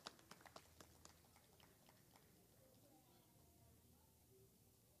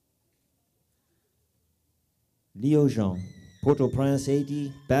 Leo Jean, Port-au-Prince,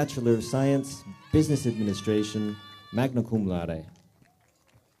 Haiti, Bachelor of Science, Business Administration, magna cum laude.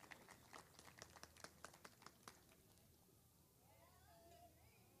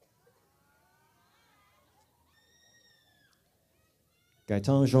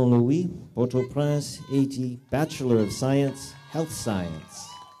 Gaëtan Jean-Louis, Port-au-Prince, Haiti, Bachelor of Science, Health Science.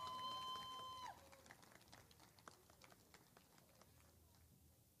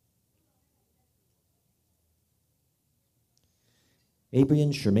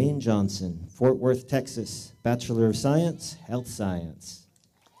 Abrian Shermaine Johnson, Fort Worth, Texas, Bachelor of Science, Health Science.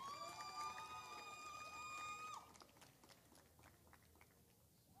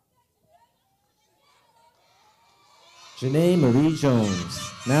 Janae Marie Jones,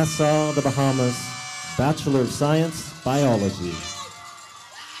 Nassau, the Bahamas, Bachelor of Science, Biology.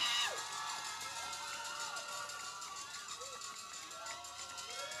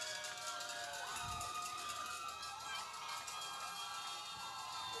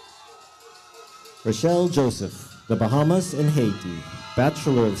 Rochelle Joseph, the Bahamas and Haiti,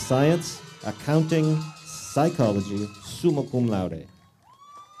 Bachelor of Science, Accounting, Psychology, summa cum laude.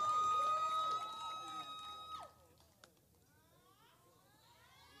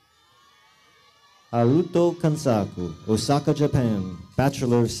 Haruto Kansaku, Osaka, Japan,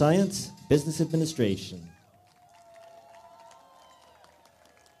 Bachelor of Science, Business Administration.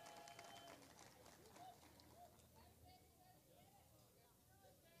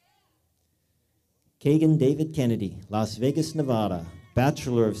 Kagan David Kennedy, Las Vegas, Nevada,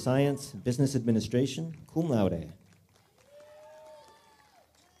 Bachelor of Science, Business Administration, cum laude.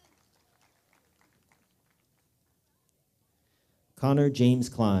 Connor James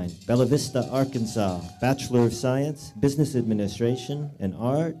Klein, Bella Vista, Arkansas, Bachelor of Science, Business Administration and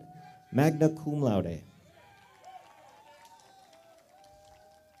Art, magna cum laude.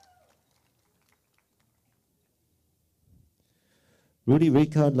 Rudy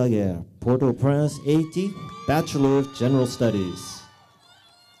Ricard Laguerre, Port-au-Prince, Haiti, Bachelor of General Studies.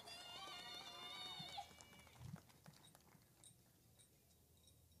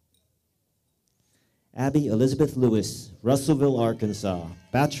 Abby Elizabeth Lewis, Russellville, Arkansas,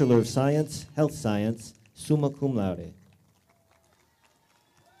 Bachelor of Science, Health Science, summa cum laude.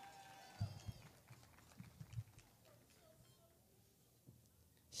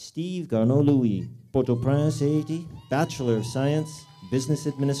 Steve Garneau Louis, Port-au-Prince, Haiti, Bachelor of Science, Business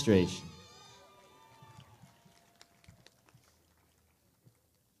Administration.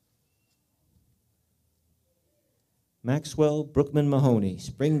 Maxwell Brookman Mahoney,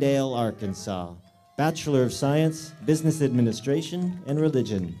 Springdale, Arkansas, Bachelor of Science, Business Administration and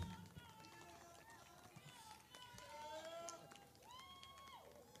Religion.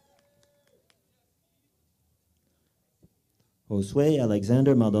 Josue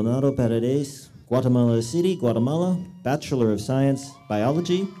Alexander Maldonado Paredes, Guatemala City, Guatemala, Bachelor of Science,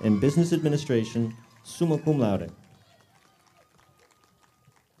 Biology and Business Administration, summa cum laude.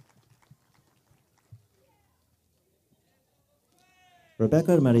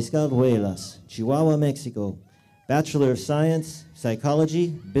 Rebecca Mariscal Ruelas, Chihuahua, Mexico, Bachelor of Science, Psychology,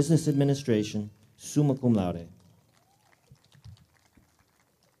 Business Administration, summa cum laude.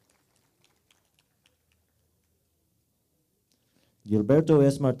 Gilberto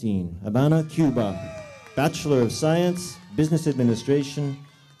S. Martin, Habana, Cuba, Bachelor of Science, Business Administration,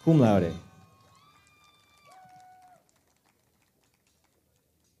 cum laude.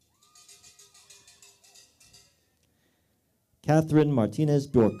 Catherine Martinez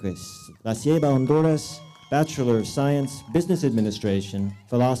Borges, La Ceiba, Honduras, Bachelor of Science, Business Administration,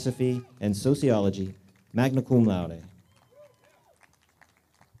 Philosophy, and Sociology, magna cum laude.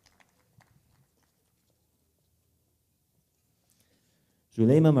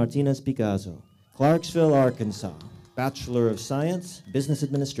 Zulema Martinez Picasso, Clarksville, Arkansas, Bachelor of Science, Business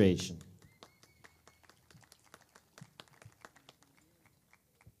Administration.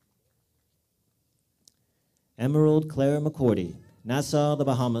 Emerald Claire McCordy, Nassau, the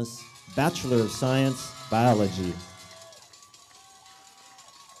Bahamas, Bachelor of Science, Biology.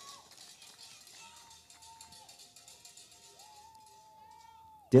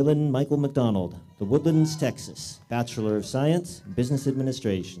 Dylan Michael McDonald, The Woodlands, Texas, Bachelor of Science, Business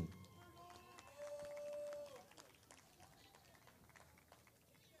Administration.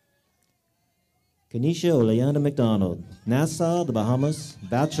 Kenesha Oleanda McDonald, Nassau, the Bahamas,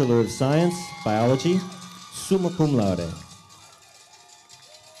 Bachelor of Science, Biology, summa cum laude.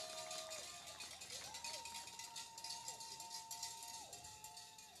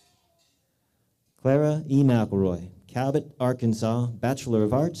 Clara E. McElroy, Cabot, Arkansas, Bachelor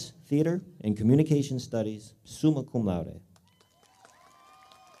of Arts, Theater, and Communication Studies, summa cum laude.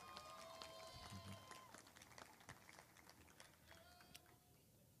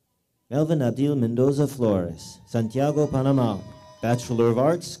 Melvin Adil Mendoza Flores, Santiago, Panama, Bachelor of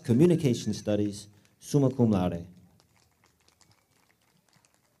Arts, Communication Studies, summa cum laude.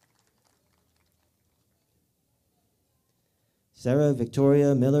 Sarah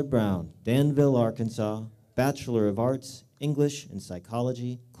Victoria Miller Brown, Danville, Arkansas, Bachelor of Arts, English and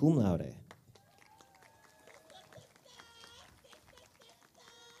Psychology, cum laude.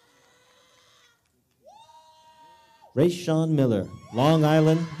 Rayshawn Miller, Long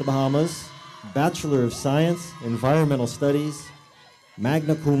Island, the Bahamas, Bachelor of Science, Environmental Studies,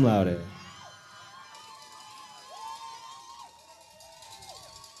 magna cum laude.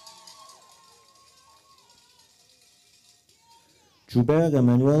 Juberg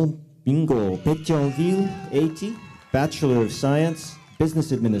Emmanuel Bingo Pétionville, 80, Bachelor of Science,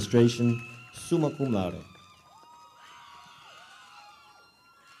 Business Administration, summa cum laude.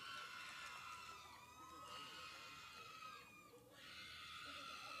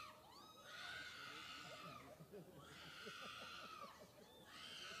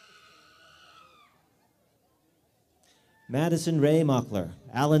 Madison Ray Mockler,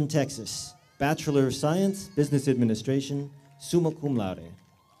 Allen, Texas, Bachelor of Science, Business Administration, summa cum laude.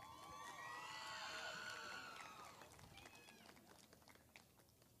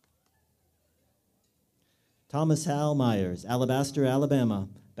 Thomas Hal Myers, Alabaster, Alabama,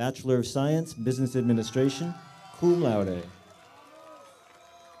 Bachelor of Science, Business Administration, cum laude.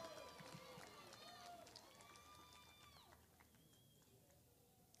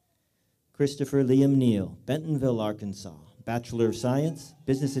 Christopher Liam Neal, Bentonville, Arkansas, Bachelor of Science,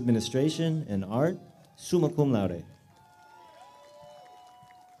 Business Administration and Art, summa cum laude.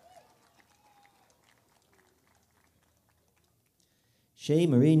 Shay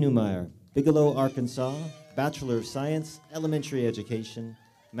Marie Newmeyer, Bigelow, Arkansas, Bachelor of Science, Elementary Education,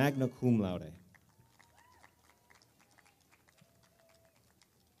 magna cum laude.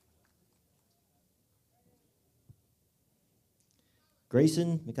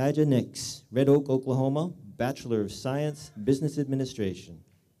 Grayson Mikaija Nix, Red Oak, Oklahoma, Bachelor of Science, Business Administration.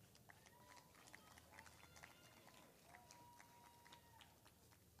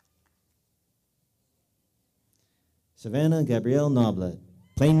 Savannah Gabrielle Noblet,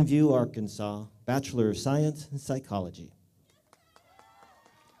 Plainview, Arkansas, Bachelor of Science in Psychology.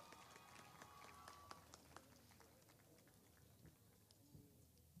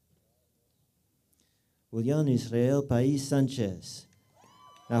 William Israel Pais Sanchez,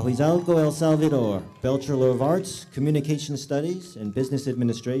 Nahuizalco, El Salvador, Bachelor of Arts, Communication Studies and Business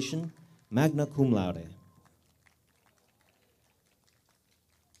Administration, magna cum laude.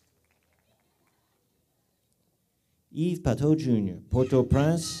 Yves Pateau Jr.,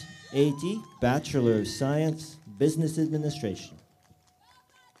 Port-au-Prince, 80, Bachelor of Science, Business Administration.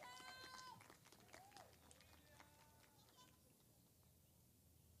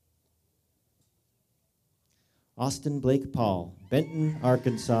 Austin Blake Paul, Benton,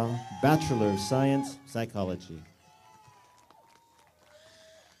 Arkansas, Bachelor of Science, Psychology.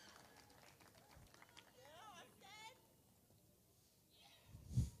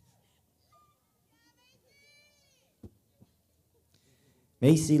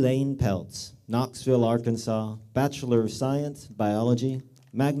 Macy Lane Peltz, Knoxville, Arkansas, Bachelor of Science, Biology,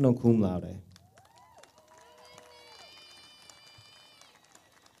 magna cum laude.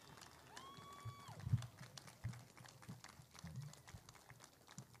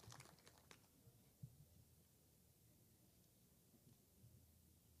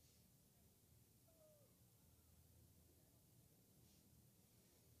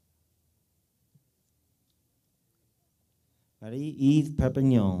 Marie-Yves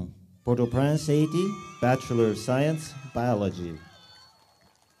Perpignan, Port-au-Prince, 80, Bachelor of Science, Biology.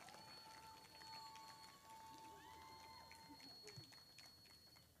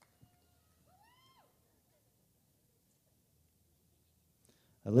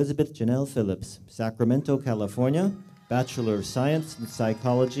 Elizabeth Janelle Phillips, Sacramento, California, Bachelor of Science in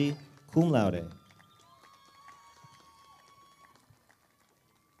Psychology, cum laude.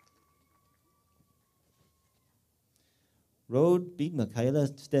 Rode B. Michaela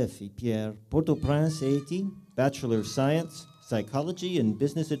Steffi Pierre, Port-au-Prince, 80, Bachelor of Science, Psychology and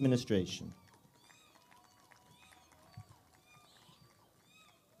Business Administration.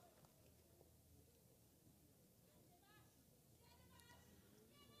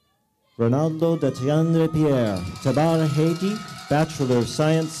 Ronaldo Datiandre Pierre, Tabar, Haiti, Bachelor of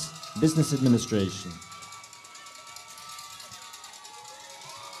Science, Business Administration.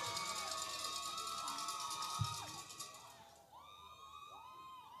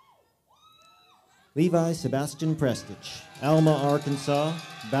 Levi Sebastian Prestich, Alma, Arkansas,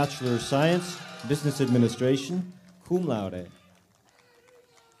 Bachelor of Science, Business Administration, cum laude.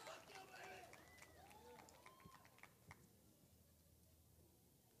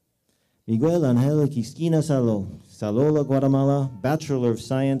 Miguel Angel Quisquina Salo, Salola, Guatemala, Bachelor of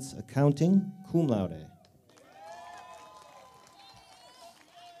Science, Accounting, cum laude.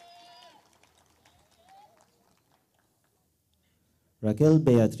 Raquel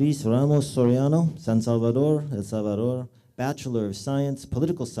Beatriz Ramos Soriano, San Salvador, El Salvador, Bachelor of Science,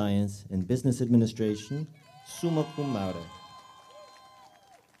 Political Science and Business Administration, summa cum laude.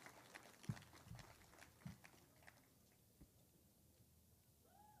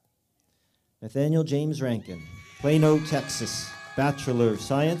 Nathaniel James Rankin, Plano, Texas, Bachelor of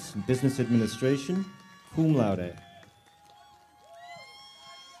Science and Business Administration, cum laude.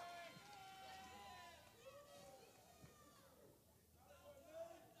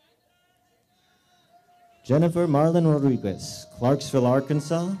 Jennifer Marlon Rodriguez, Clarksville,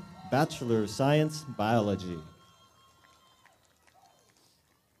 Arkansas, Bachelor of Science, Biology.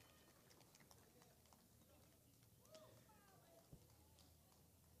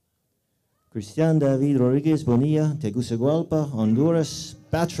 Cristian David Rodriguez Bonilla, Tegucigalpa, Honduras,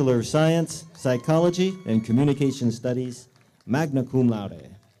 Bachelor of Science, Psychology and Communication Studies, magna cum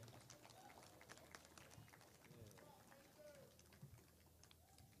laude.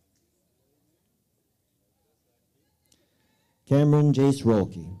 Cameron Jace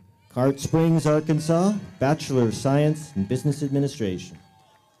Rolke, Cart Springs, Arkansas, Bachelor of Science in Business Administration.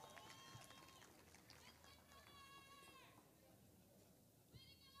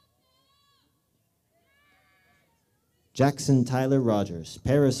 Jackson Tyler Rogers,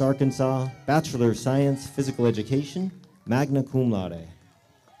 Paris, Arkansas, Bachelor of Science, Physical Education, magna cum laude.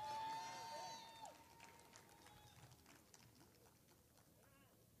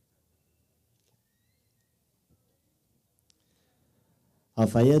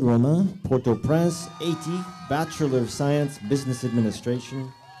 Alfayed Romain, Port-au-Prince, Haiti, Bachelor of Science, Business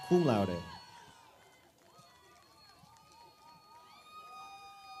Administration, cum laude.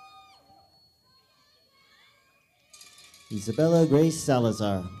 Isabella Grace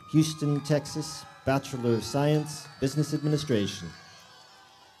Salazar, Houston, Texas, Bachelor of Science, Business Administration.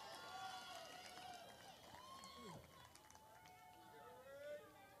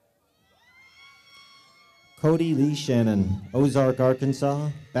 Cody Lee Shannon, Ozark, Arkansas,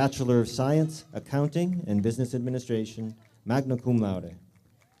 Bachelor of Science, Accounting and Business Administration, magna cum laude.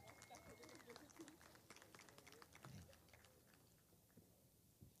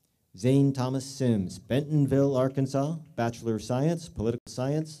 Zane Thomas Sims, Bentonville, Arkansas, Bachelor of Science, Political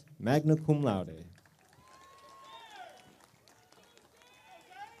Science, magna cum laude.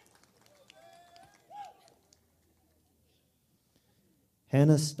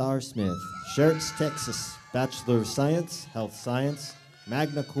 Hannah Starr Smith, Schertz, Texas, Bachelor of Science, Health Science,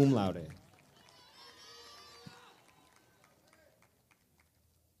 magna cum laude.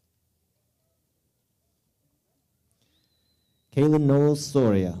 Kaylin Knowles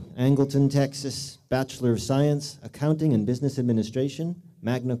Soria, Angleton, Texas, Bachelor of Science, Accounting and Business Administration,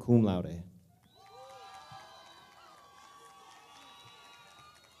 magna cum laude.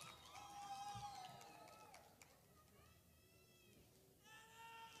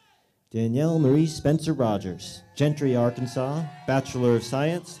 Danielle Marie Spencer Rogers, Gentry, Arkansas, Bachelor of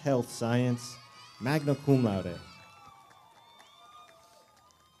Science, Health Science, magna cum laude.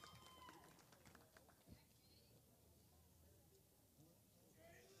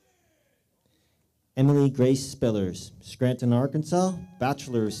 Emily Grace Spillers, Scranton, Arkansas,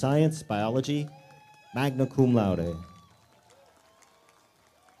 Bachelor of Science, Biology, magna cum laude.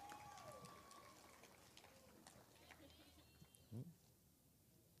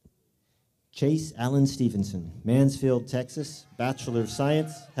 Chase Allen Stevenson, Mansfield, Texas, Bachelor of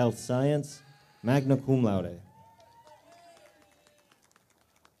Science, Health Science, magna cum laude.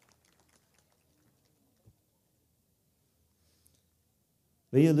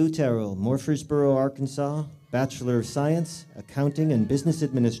 Leah Lutero, Murfreesboro, Arkansas, Bachelor of Science, Accounting and Business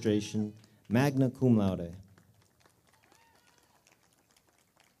Administration, magna cum laude.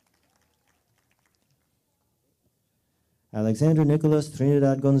 Alexander Nicholas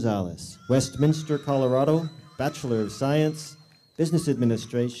Trinidad Gonzalez, Westminster, Colorado, Bachelor of Science, Business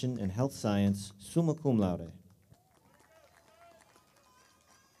Administration and Health Science, summa cum laude.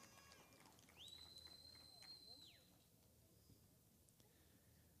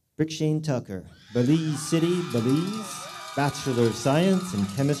 Brickshane Tucker, Belize City, Belize, Bachelor of Science in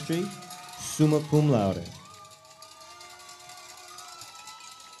Chemistry, summa cum laude.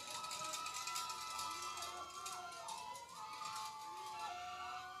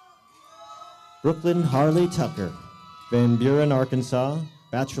 Brooklyn Harley Tucker, Van Buren, Arkansas,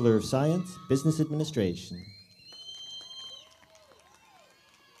 Bachelor of Science, Business Administration.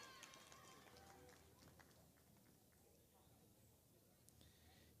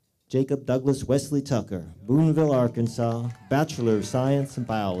 Jacob Douglas Wesley Tucker, Boonville, Arkansas, Bachelor of Science in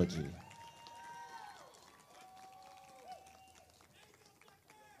Biology.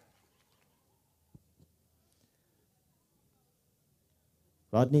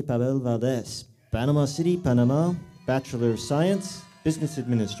 Rodney Pavel Valdez, Panama City, Panama, Bachelor of Science, Business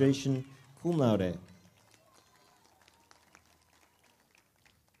Administration, cum laude.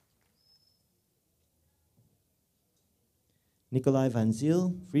 Nikolai Van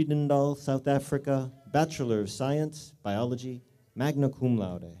Ziel, Friedendal, South Africa, Bachelor of Science, Biology, magna cum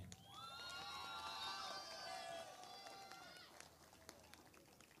laude.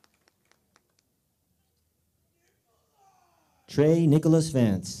 Trey Nicholas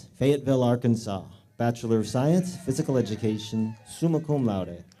Vance, Fayetteville, Arkansas, Bachelor of Science, Physical Education, summa cum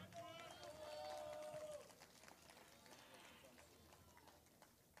laude.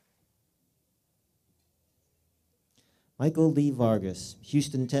 Michael Lee Vargas,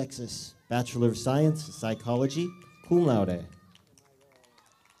 Houston, Texas, Bachelor of Science, Psychology, cum laude.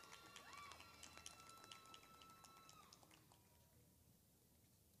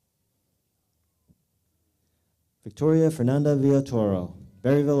 Victoria Fernanda Villatoro,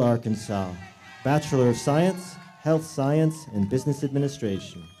 Berryville, Arkansas, Bachelor of Science, Health Science, and Business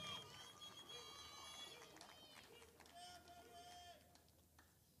Administration.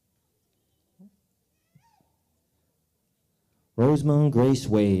 Rosamond Grace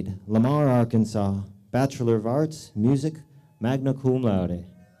Wade, Lamar, Arkansas, Bachelor of Arts, Music, magna cum laude.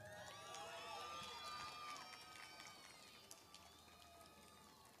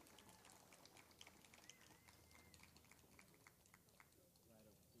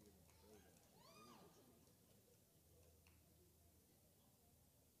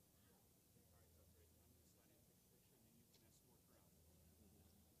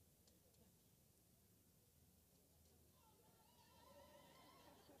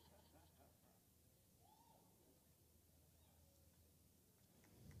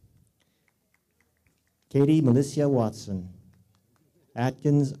 Katie Melissa Watson,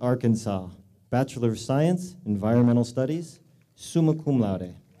 Atkins, Arkansas, Bachelor of Science, Environmental Studies, summa cum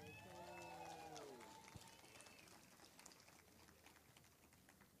laude.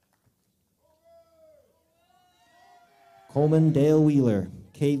 Coleman Dale Wheeler,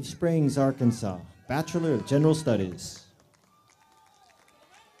 Cave Springs, Arkansas, Bachelor of General Studies.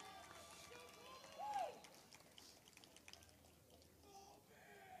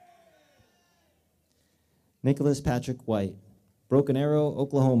 Nicholas Patrick White, Broken Arrow,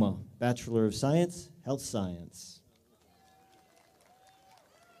 Oklahoma, Bachelor of Science, Health Science.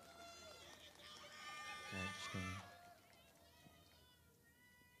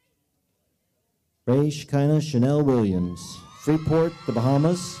 Ray Shekinah Chanel Williams, Freeport, the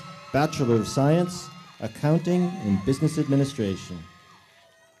Bahamas, Bachelor of Science, Accounting and Business Administration.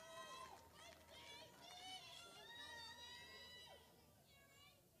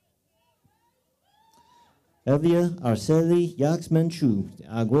 Evia Arceli Yaxmenchu,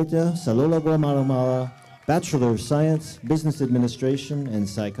 Agüeta, Salola Guatemala, Bachelor of Science, Business Administration and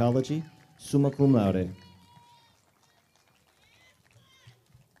Psychology, summa cum laude.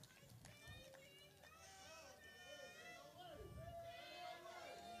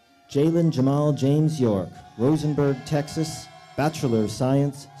 Jalen Jamal James York, Rosenberg, Texas, Bachelor of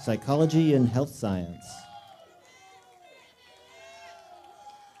Science, Psychology and Health Science.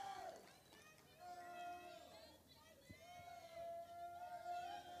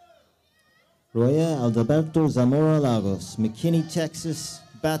 Roya Alberto Zamora Lagos, McKinney, Texas,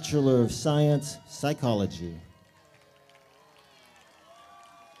 Bachelor of Science, Psychology.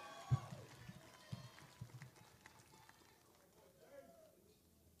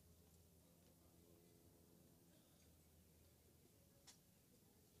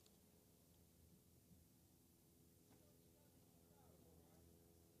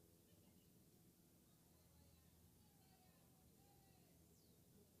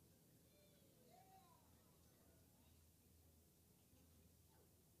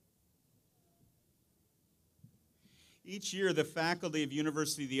 Each year, the faculty of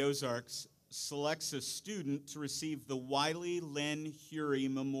University of the Ozarks selects a student to receive the Wiley Len Hury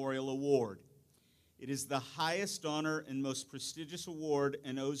Memorial Award. It is the highest honor and most prestigious award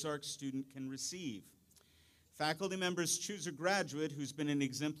an Ozarks student can receive. Faculty members choose a graduate who's been an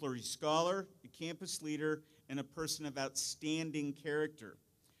exemplary scholar, a campus leader, and a person of outstanding character.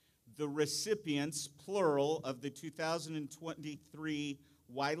 The recipients, plural, of the 2023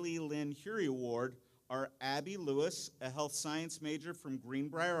 Wiley Len Hury Award are Abby Lewis, a health science major from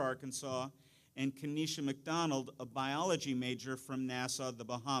Greenbrier, Arkansas, and Kenesha McDonald, a biology major from Nassau, the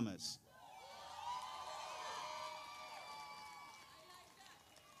Bahamas.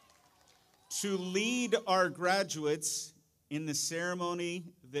 To lead our graduates in the ceremony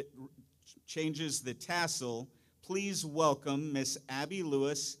that changes the tassel, please welcome Miss Abby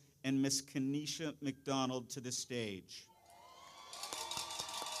Lewis and Miss Kenesha McDonald to the stage.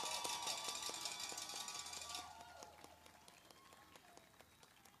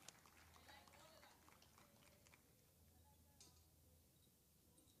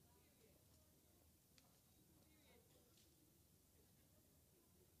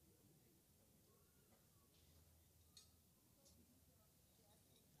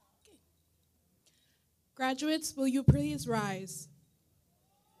 Graduates, will you please rise?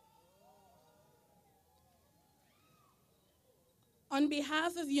 On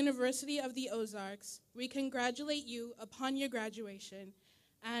behalf of University of the Ozarks, we congratulate you upon your graduation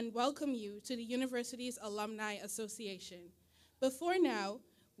and welcome you to the university's Alumni Association. Before now,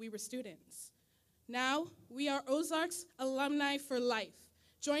 we were students. Now, we are Ozarks alumni for life,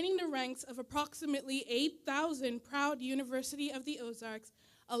 joining the ranks of approximately 8,000 proud University of the Ozarks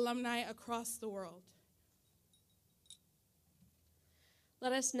alumni across the world.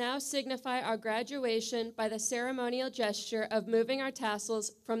 Let us now signify our graduation by the ceremonial gesture of moving our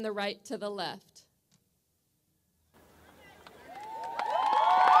tassels from the right to the left.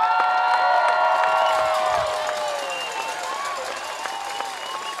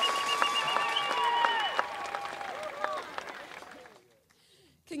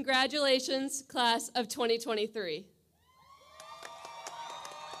 Congratulations, class of 2023.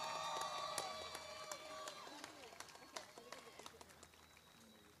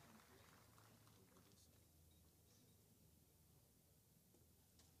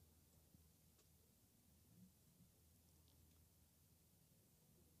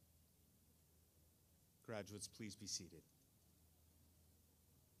 Graduates, please be seated.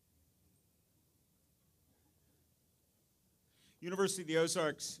 University of the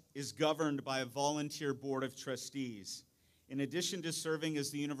Ozarks is governed by a volunteer board of trustees. In addition to serving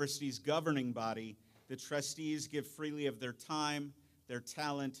as the university's governing body, the trustees give freely of their time, their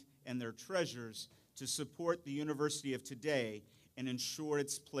talent, and their treasures to support the university of today and ensure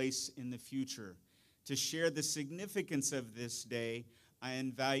its place in the future. To share the significance of this day, I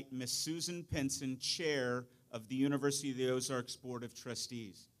invite Ms. Susan Penson, Chair of the University of the Ozarks Board of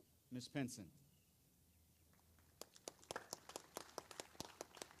Trustees. Ms. Penson.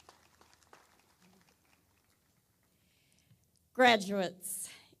 Graduates,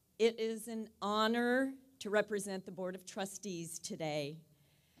 it is an honor to represent the Board of Trustees today.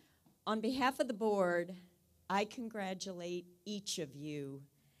 On behalf of the board, I congratulate each of you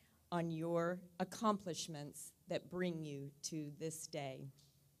on your accomplishments that bring you to this day.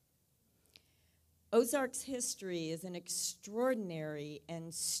 Ozarks history is an extraordinary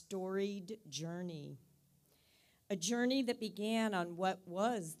and storied journey. A journey that began on what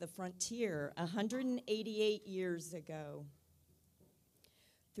was the frontier 188 years ago.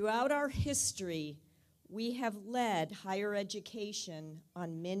 Throughout our history, we have led higher education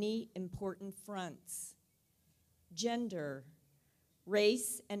on many important fronts: gender,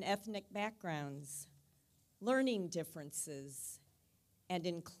 race and ethnic backgrounds, learning differences, and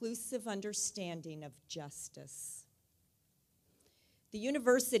inclusive understanding of justice. The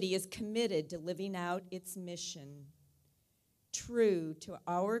university is committed to living out its mission. True to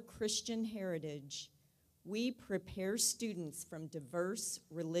our Christian heritage, we prepare students from diverse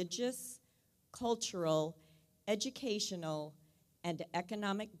religious, cultural, educational, and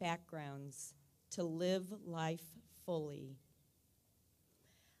economic backgrounds to live life fully.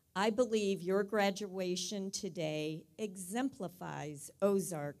 I believe your graduation today exemplifies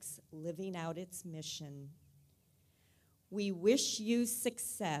Ozarks living out its mission. We wish you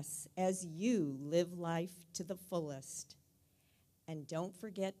success as you live life to the fullest. And don't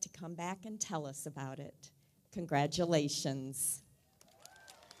forget to come back and tell us about it. Congratulations.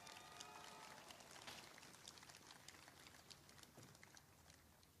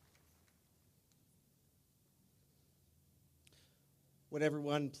 Would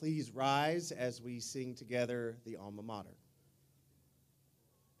everyone please rise as we sing together the Alma Mater?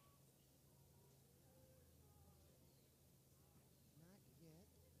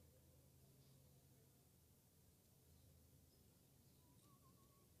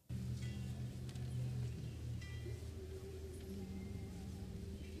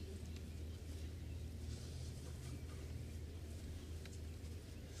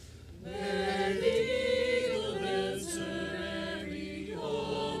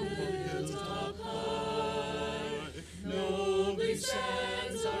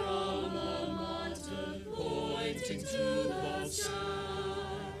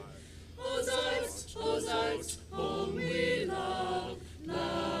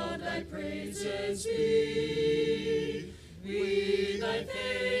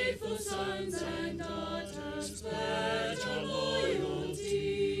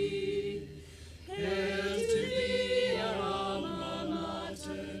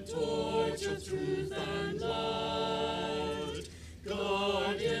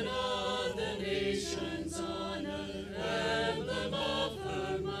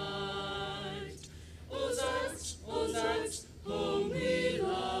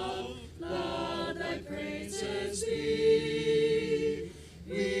 Praise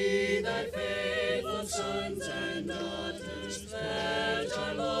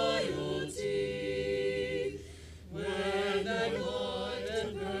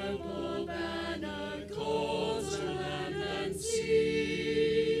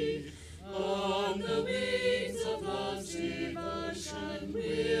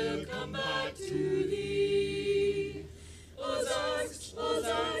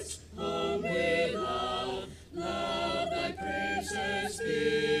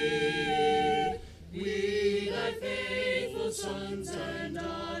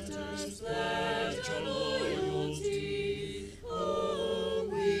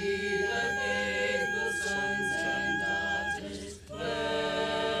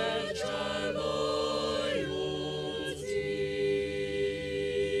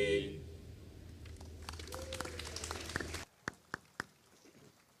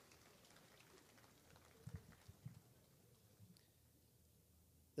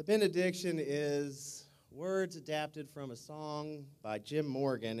The benediction is words adapted from a song by Jim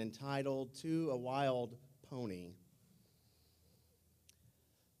Morgan entitled "To a Wild Pony."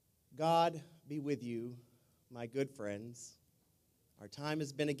 God be with you, my good friends. Our time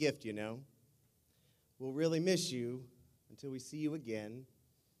has been a gift, you know. We'll really miss you until we see you again.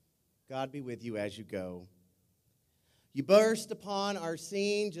 God be with you as you go. You burst upon our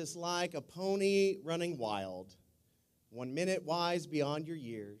scene just like a pony running wild. 1 minute wise beyond your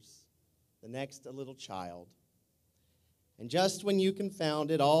years, the next a little child. And just when you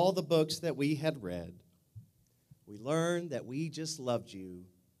confounded all the books that we had read, we learned that we just loved you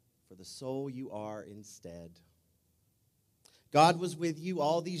for the soul you are instead. God was with you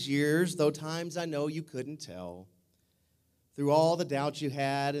all these years, though times I know you couldn't tell. Through all the doubts you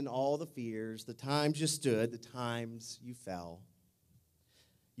had and all the fears, the times you stood, the times you fell.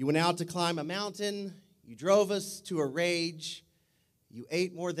 You went out to climb a mountain, you drove us to a rage, you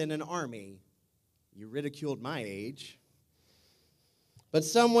ate more than an army, you ridiculed my age. But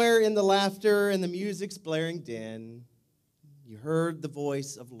somewhere in the laughter and the music's blaring din, you heard the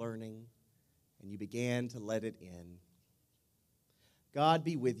voice of learning and you began to let it in. God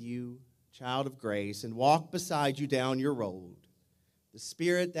be with you, child of grace, and walk beside you down your road. The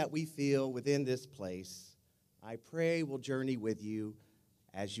spirit that we feel within this place, I pray will journey with you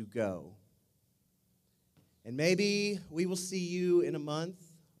as you go. And maybe we will see you in a month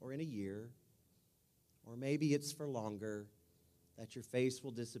or in a year, or maybe it's for longer that your face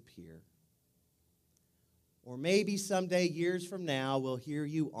will disappear. Or maybe someday, years from now, we'll hear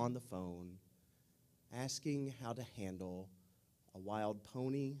you on the phone asking how to handle a wild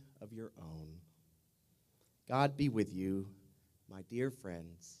pony of your own. God be with you, my dear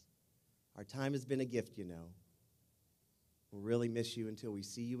friends. Our time has been a gift, you know. We'll really miss you until we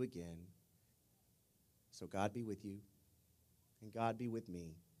see you again. So God be with you, and God be with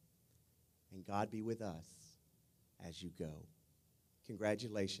me, and God be with us as you go.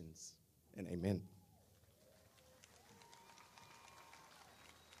 Congratulations, and amen.